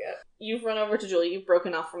to Juliet. You've run over to Juliet, you've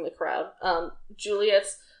broken off from the crowd.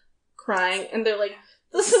 Juliet's crying, and they're like,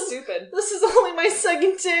 This is stupid. This is only my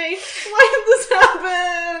second day. Why did this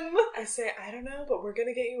happen? I say, I don't know, but we're going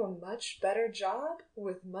to get you a much better job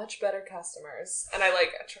with much better customers. And I, like,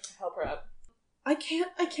 try to help her up. I can't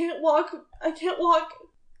walk.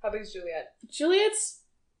 How big is Juliet? Juliet's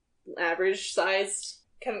average sized.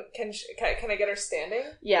 Can I get her standing?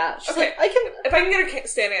 Yeah. She's Okay. like, I can. If I can get her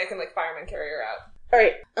standing, I can, like, fireman carry her out.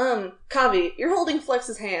 Alright, Kavi, you're holding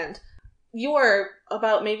Flex's hand. You are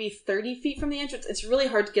about maybe 30 feet from the entrance. It's really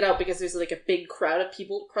hard to get out because there's like a big crowd of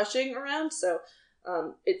people crushing around, so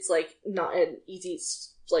it's like not an easy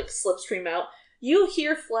like slipstream out. You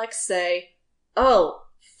hear Flex say, "Oh,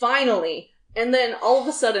 finally." And then all of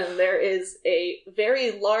a sudden there is a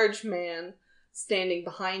very large man standing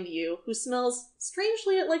behind you who smells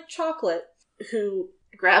strangely like chocolate, who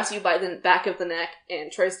grabs you by the back of the neck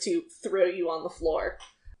and tries to throw you on the floor.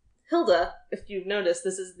 Hilda, if you've noticed,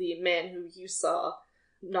 this is the man who you saw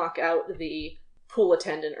knock out the pool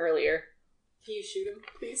attendant earlier. Can you shoot him,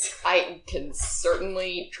 please? I can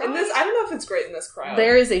certainly try. In this, I don't know if it's great in this crowd.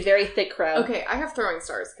 There is a very thick crowd. Okay, I have throwing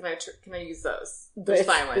stars. Can I use those? Just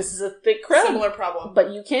finally. This is a thick crowd. Similar problem.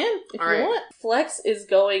 But you can, if All you right. want. Flex is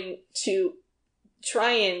going to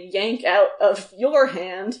try and yank out of your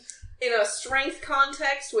hand. In a strength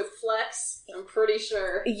context with Flex, I'm pretty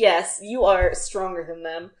sure. Yes, you are stronger than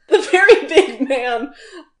them. The very big man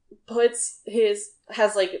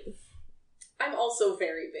has like, I'm also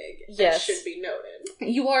very big. Yes. It should be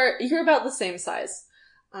noted. you're about the same size.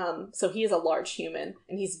 So he is a large human,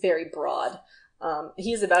 and he's very broad.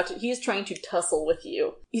 He is trying to tussle with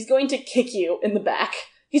you. He's going to kick you in the back.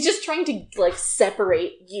 He's just trying to, like,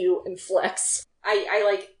 separate you and Flex. I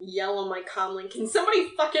like, yell on my comlink, can somebody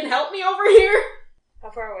fucking help me over here? How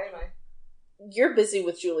far away am I? You're busy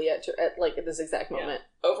with Juliet at this exact moment.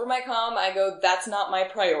 Over my comm, I go, that's not my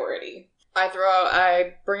priority.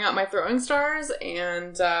 I bring out my throwing stars,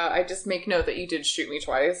 and I just make note that you did shoot me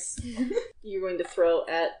twice. You're going to throw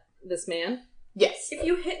at this man? Yes. If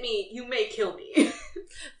you hit me, you may kill me.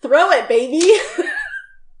 Throw it, baby!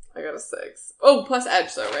 I got a 6. Oh, plus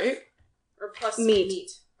edge though, right? Or plus Meat.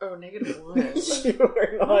 meat. Oh, -1. You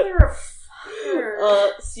are not. Motherfucker.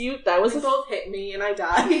 That was They both hit me and I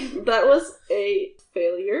died. that was a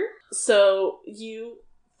failure. So you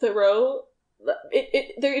throw.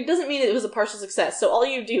 It doesn't mean it was a partial success. So all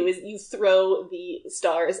you do is you throw the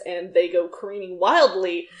stars and they go careening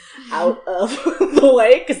wildly out of the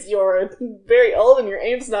way because you're very old and your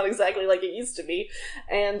aim's not exactly like it used to be.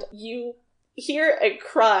 And you hear a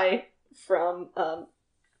cry from,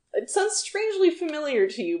 it sounds strangely familiar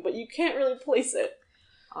to you, but you can't really place it.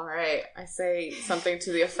 Alright, I say something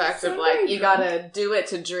to the effect of like, you gotta do it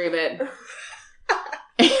to dream it.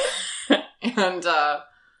 And,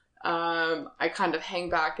 I kind of hang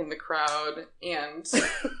back in the crowd and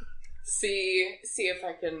see if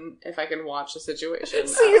I can watch the situation.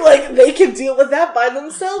 So you're like, they can deal with that by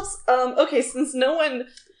themselves? Okay, since no one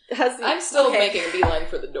has the... I'm still making a beeline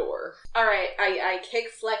for the door. Alright, I kick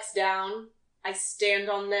Flex down. I stand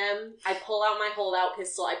on them. I pull out my holdout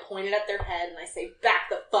pistol. I point it at their head and I say, back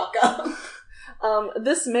the fuck up.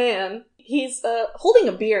 This man, he's holding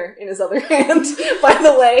a beer in his other hand, by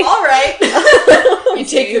the way. Alright. You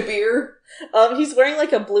take the beer. He's wearing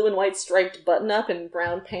like a blue and white striped button-up and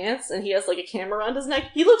brown pants, and he has like a camera around his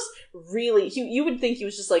neck. He looks really... You would think he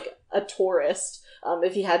was just like a tourist,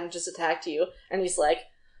 if he hadn't just attacked you. And he's like,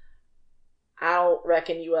 I don't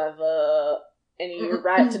reckon you have any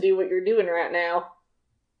right to do what you're doing right now.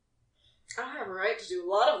 I have a right to do a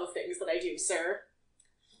lot of the things that I do, sir.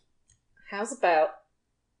 How's about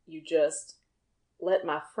you just let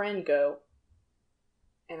my friend go,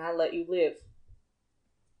 and I let you live?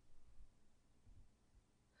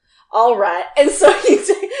 Alright, and so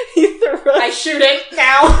you throw... I shoot it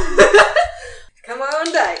now. Come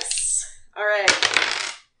on, dice. Alright.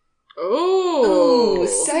 Ooh.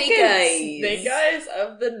 Snake eyes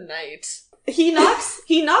of the night. He knocks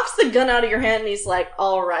the gun out of your hand and he's like,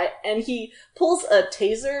 alright, and he pulls a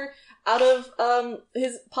taser out of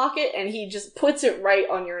his pocket and he just puts it right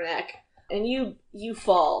on your neck. And you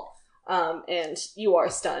fall, and you are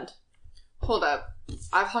stunned. Hold up.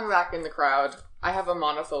 I've hung back in the crowd. I have a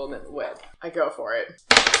monofilament whip. I go for it.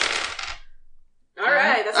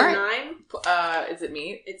 Alright, that's Alright. a 9. Is it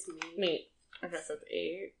meat? It's me. Meat. Okay, so it's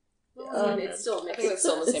 8. It's still a I mix. think it's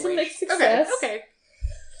still in the same It's a range. mixed success. Okay.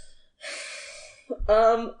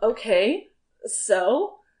 Okay.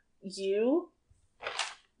 So,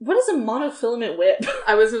 what is a monofilament whip?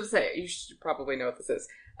 I was going to say, you should probably know what this is.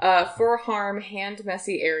 For harm, hand,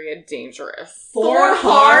 messy area, dangerous. For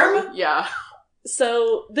harm? Yeah.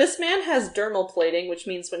 So, this man has dermal plating, which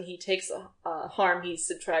means when he takes a harm, he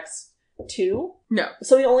subtracts 2. No.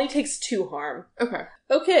 So he only takes 2 harm. Okay.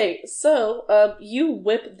 Okay, so, you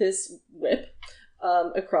whip this whip,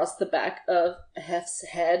 across the back of Hef's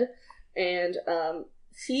head, and,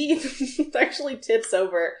 he actually tips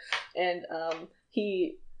over, and,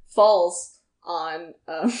 he falls on,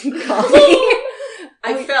 Coffee.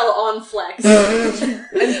 I fell on Flex.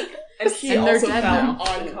 And he And they're also dead fell now.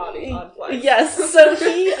 on Connie, on Flex. Yes, so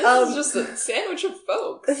he, It's just a sandwich of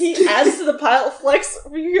folks. he adds to the pile. Flex,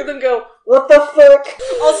 you hear them go, what the fuck?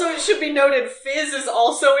 Also, it should be noted, Fizz is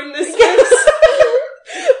also in this case.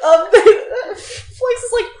 Flex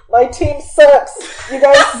is like, my team sucks. You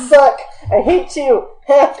guys suck. I hate you.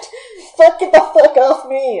 Heft. Get the fuck off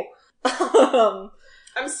me.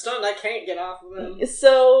 I'm stunned, I can't get off of him.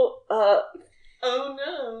 So, Oh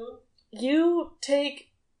no. you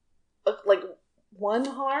take, like, 1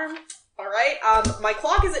 harm? Alright, my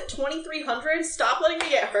clock is at 2300. Stop letting me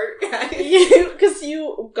get hurt, guys. Because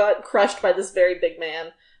you got crushed by this very big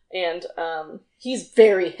man, and, he's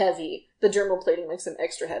very heavy. The dermal plating makes him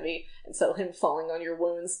extra heavy, and so him falling on your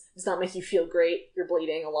wounds does not make you feel great. You're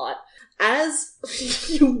bleeding a lot. As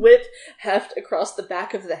you whip Heft across the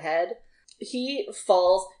back of the head, he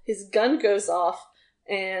falls, his gun goes off,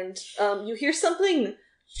 and, you hear something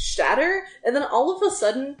shatter, and then all of a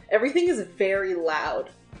sudden, everything is very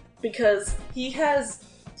loud. Because he has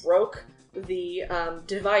broke the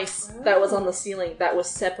device that was on the ceiling that was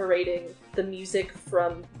separating the music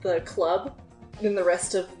from the club and the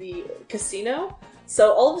rest of the casino.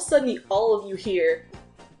 So all of a sudden, all of you hear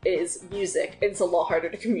is music. It's a lot harder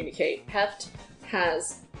to communicate. Heft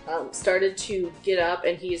has started to get up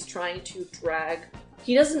and he is trying to drag...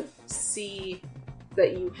 He doesn't see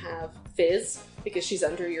that you have Fizz because she's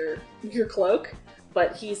under your cloak,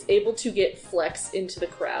 but he's able to get Flex into the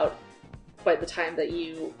crowd by the time that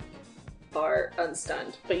you are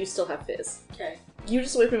unstunned, but you still have Fizz. Okay. You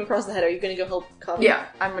just whip him across the head. Are you gonna go help Coffee? Yeah,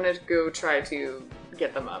 I'm gonna go try to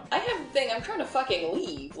get them up. I have the thing, I'm trying to fucking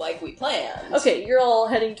leave like we planned. Okay, you're all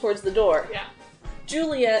heading towards the door. Yeah.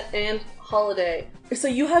 Juliet and Holiday. So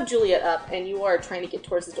you have Juliet up, and you are trying to get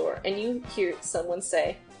towards the door, and you hear someone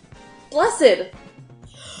say, Blessed!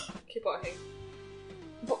 Keep walking.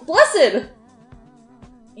 Blessed!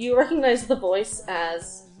 You recognize the voice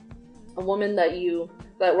as a woman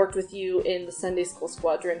that worked with you in the Sunday School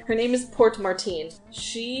Squadron. Her name is Port Martine.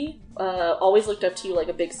 She always looked up to you like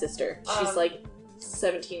a big sister. She's like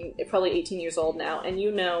 17, probably 18 years old now, and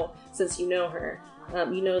you know, since you know her,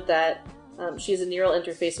 you know that she has a neural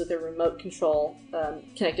interface with a remote control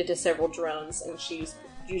connected to several drones, and she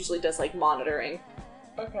usually does like monitoring.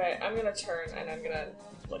 Okay, I'm gonna turn and I'm gonna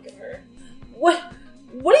look at her. What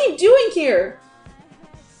are you doing here?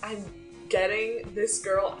 I'm getting this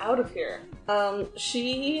girl out of here.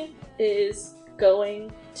 She is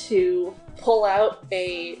going to pull out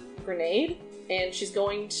a grenade, and she's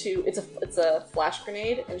going to, it's a flash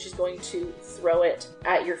grenade, and she's going to throw it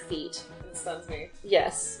at your feet. It stuns me.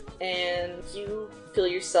 Yes, and you feel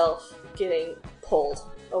yourself getting pulled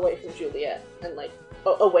away from Juliet, and like,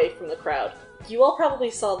 away from the crowd. You all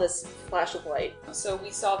probably saw this flash of light. So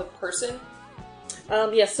we saw the person.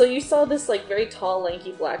 Yes, so you saw this, like, very tall,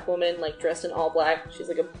 lanky black woman, like, dressed in all black. She's,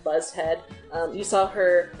 like, a buzzed head. You saw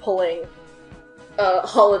her pulling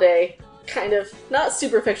Holiday, kind of, not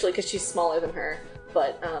superficially because she's smaller than her,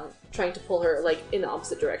 but trying to pull her, like, in the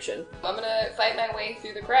opposite direction. I'm gonna fight my way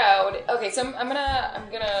through the crowd. Okay, so I'm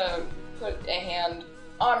gonna put a hand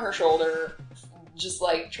on her shoulder, just,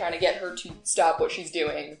 like, trying to get her to stop what she's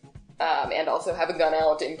doing, and also have a gun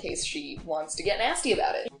out in case she wants to get nasty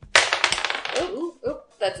about it. Oh,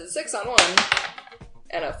 that's a 6 on one,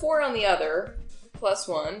 and a 4 on the other, plus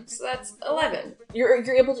 1, so that's 11. You were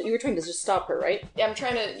trying to just stop her, right? Yeah, I'm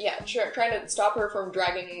trying to stop her from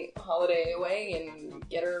dragging Holiday away and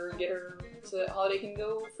get her so that Holiday can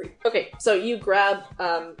go free. Okay, so you grab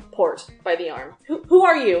Port by the arm. Who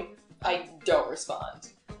are you? I don't respond.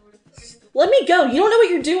 Let me go. You don't know what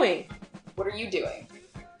you're doing. What are you doing?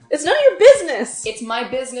 It's none of your business. It's my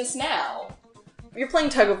business now. You're playing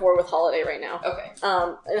tug of war with Holiday right now. Okay.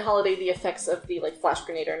 And Holiday, the effects of the like flash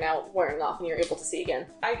grenade are now wearing off, and you're able to see again.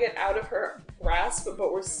 I get out of her grasp,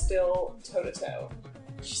 but we're still toe-to-toe.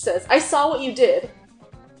 She says, I saw what you did.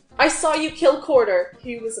 I saw you kill Quarter.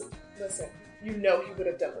 Listen, you know he would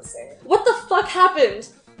have done the same. What the fuck happened?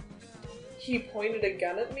 He pointed a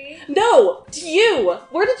gun at me. No! To you!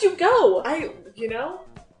 Where did you go? You know?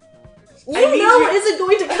 Isn't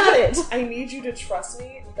going to cut it! I need you to trust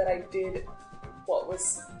me that I did what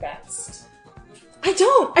was best. I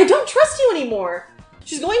don't trust you anymore!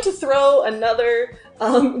 She's going to throw another,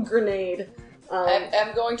 grenade.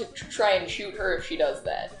 I'm going to try and shoot her if she does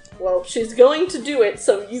that. Well, she's going to do it,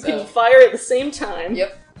 so you can fire at the same time.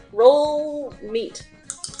 Yep. Roll meat.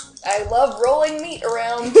 I love rolling meat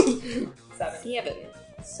around.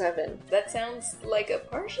 7. That sounds like a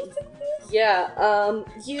partial success? Yeah,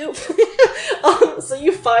 you... so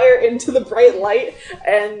you fire into the bright light,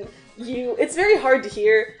 and it's very hard to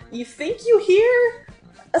hear. You think you hear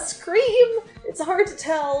a scream? It's hard to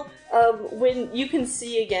tell. When you can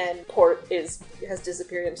see again, Port has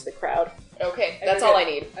disappeared into the crowd. Okay, that's all I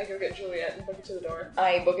need. I go get Juliet and book it to the door.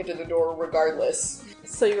 I book it to the door regardless.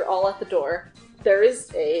 So you're all at the door. There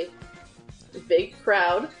is a big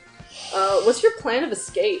crowd. What's your plan of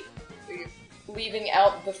escape? Leaving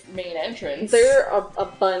out the main entrance. There are a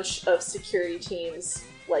bunch of security teams,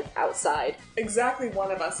 like, outside. Exactly one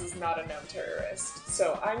of us is not a known terrorist,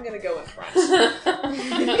 so I'm gonna go in front.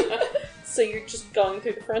 So you're just going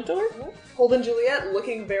through the front door? Holding Juliet,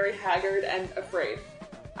 looking very haggard and afraid.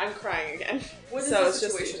 I'm crying again. What is the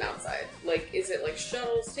situation outside? Like, is it like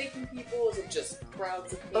shuttles taking people? Is it just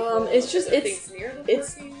crowds of people? It's just, Are there things near the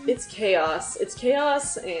parking? it's chaos. It's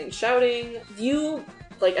chaos and shouting. You,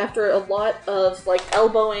 like, after a lot of, like,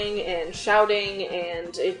 elbowing and shouting,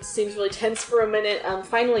 and it seems really tense for a minute,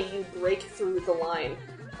 finally you break through the line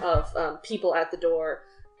of people at the door,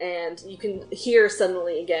 and you can hear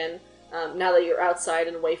suddenly again, now that you're outside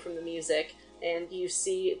and away from the music, and you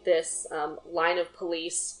see this line of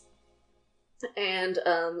police, and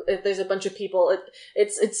there's a bunch of people.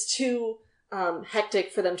 It's too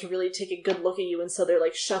hectic for them to really take a good look at you, and so they're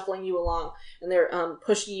like shuffling you along, and they're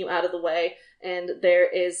pushing you out of the way. And there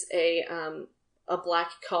is a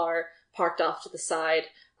black car parked off to the side,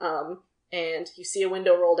 and you see a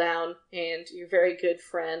window roll down, and your very good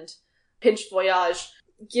friend Pinch Voyage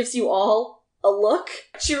gives you all a look.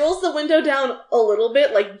 She rolls the window down a little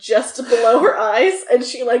bit, like, just below her eyes, and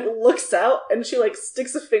she, like, looks out, and she, like,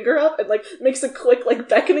 sticks a finger up and, like, makes a quick, like,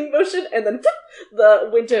 beckoning motion, and then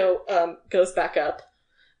the window goes back up.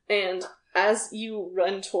 And as you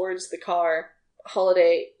run towards the car,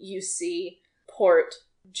 Holiday, you see Port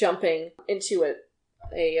jumping into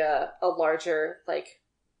a larger, like,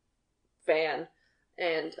 van,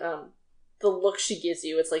 and the look she gives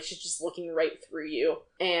you, it's like she's just looking right through you.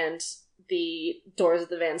 And the doors of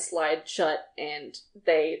the van slide shut and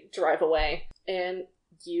they drive away. And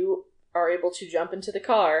you are able to jump into the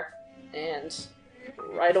car and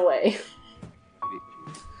ride away.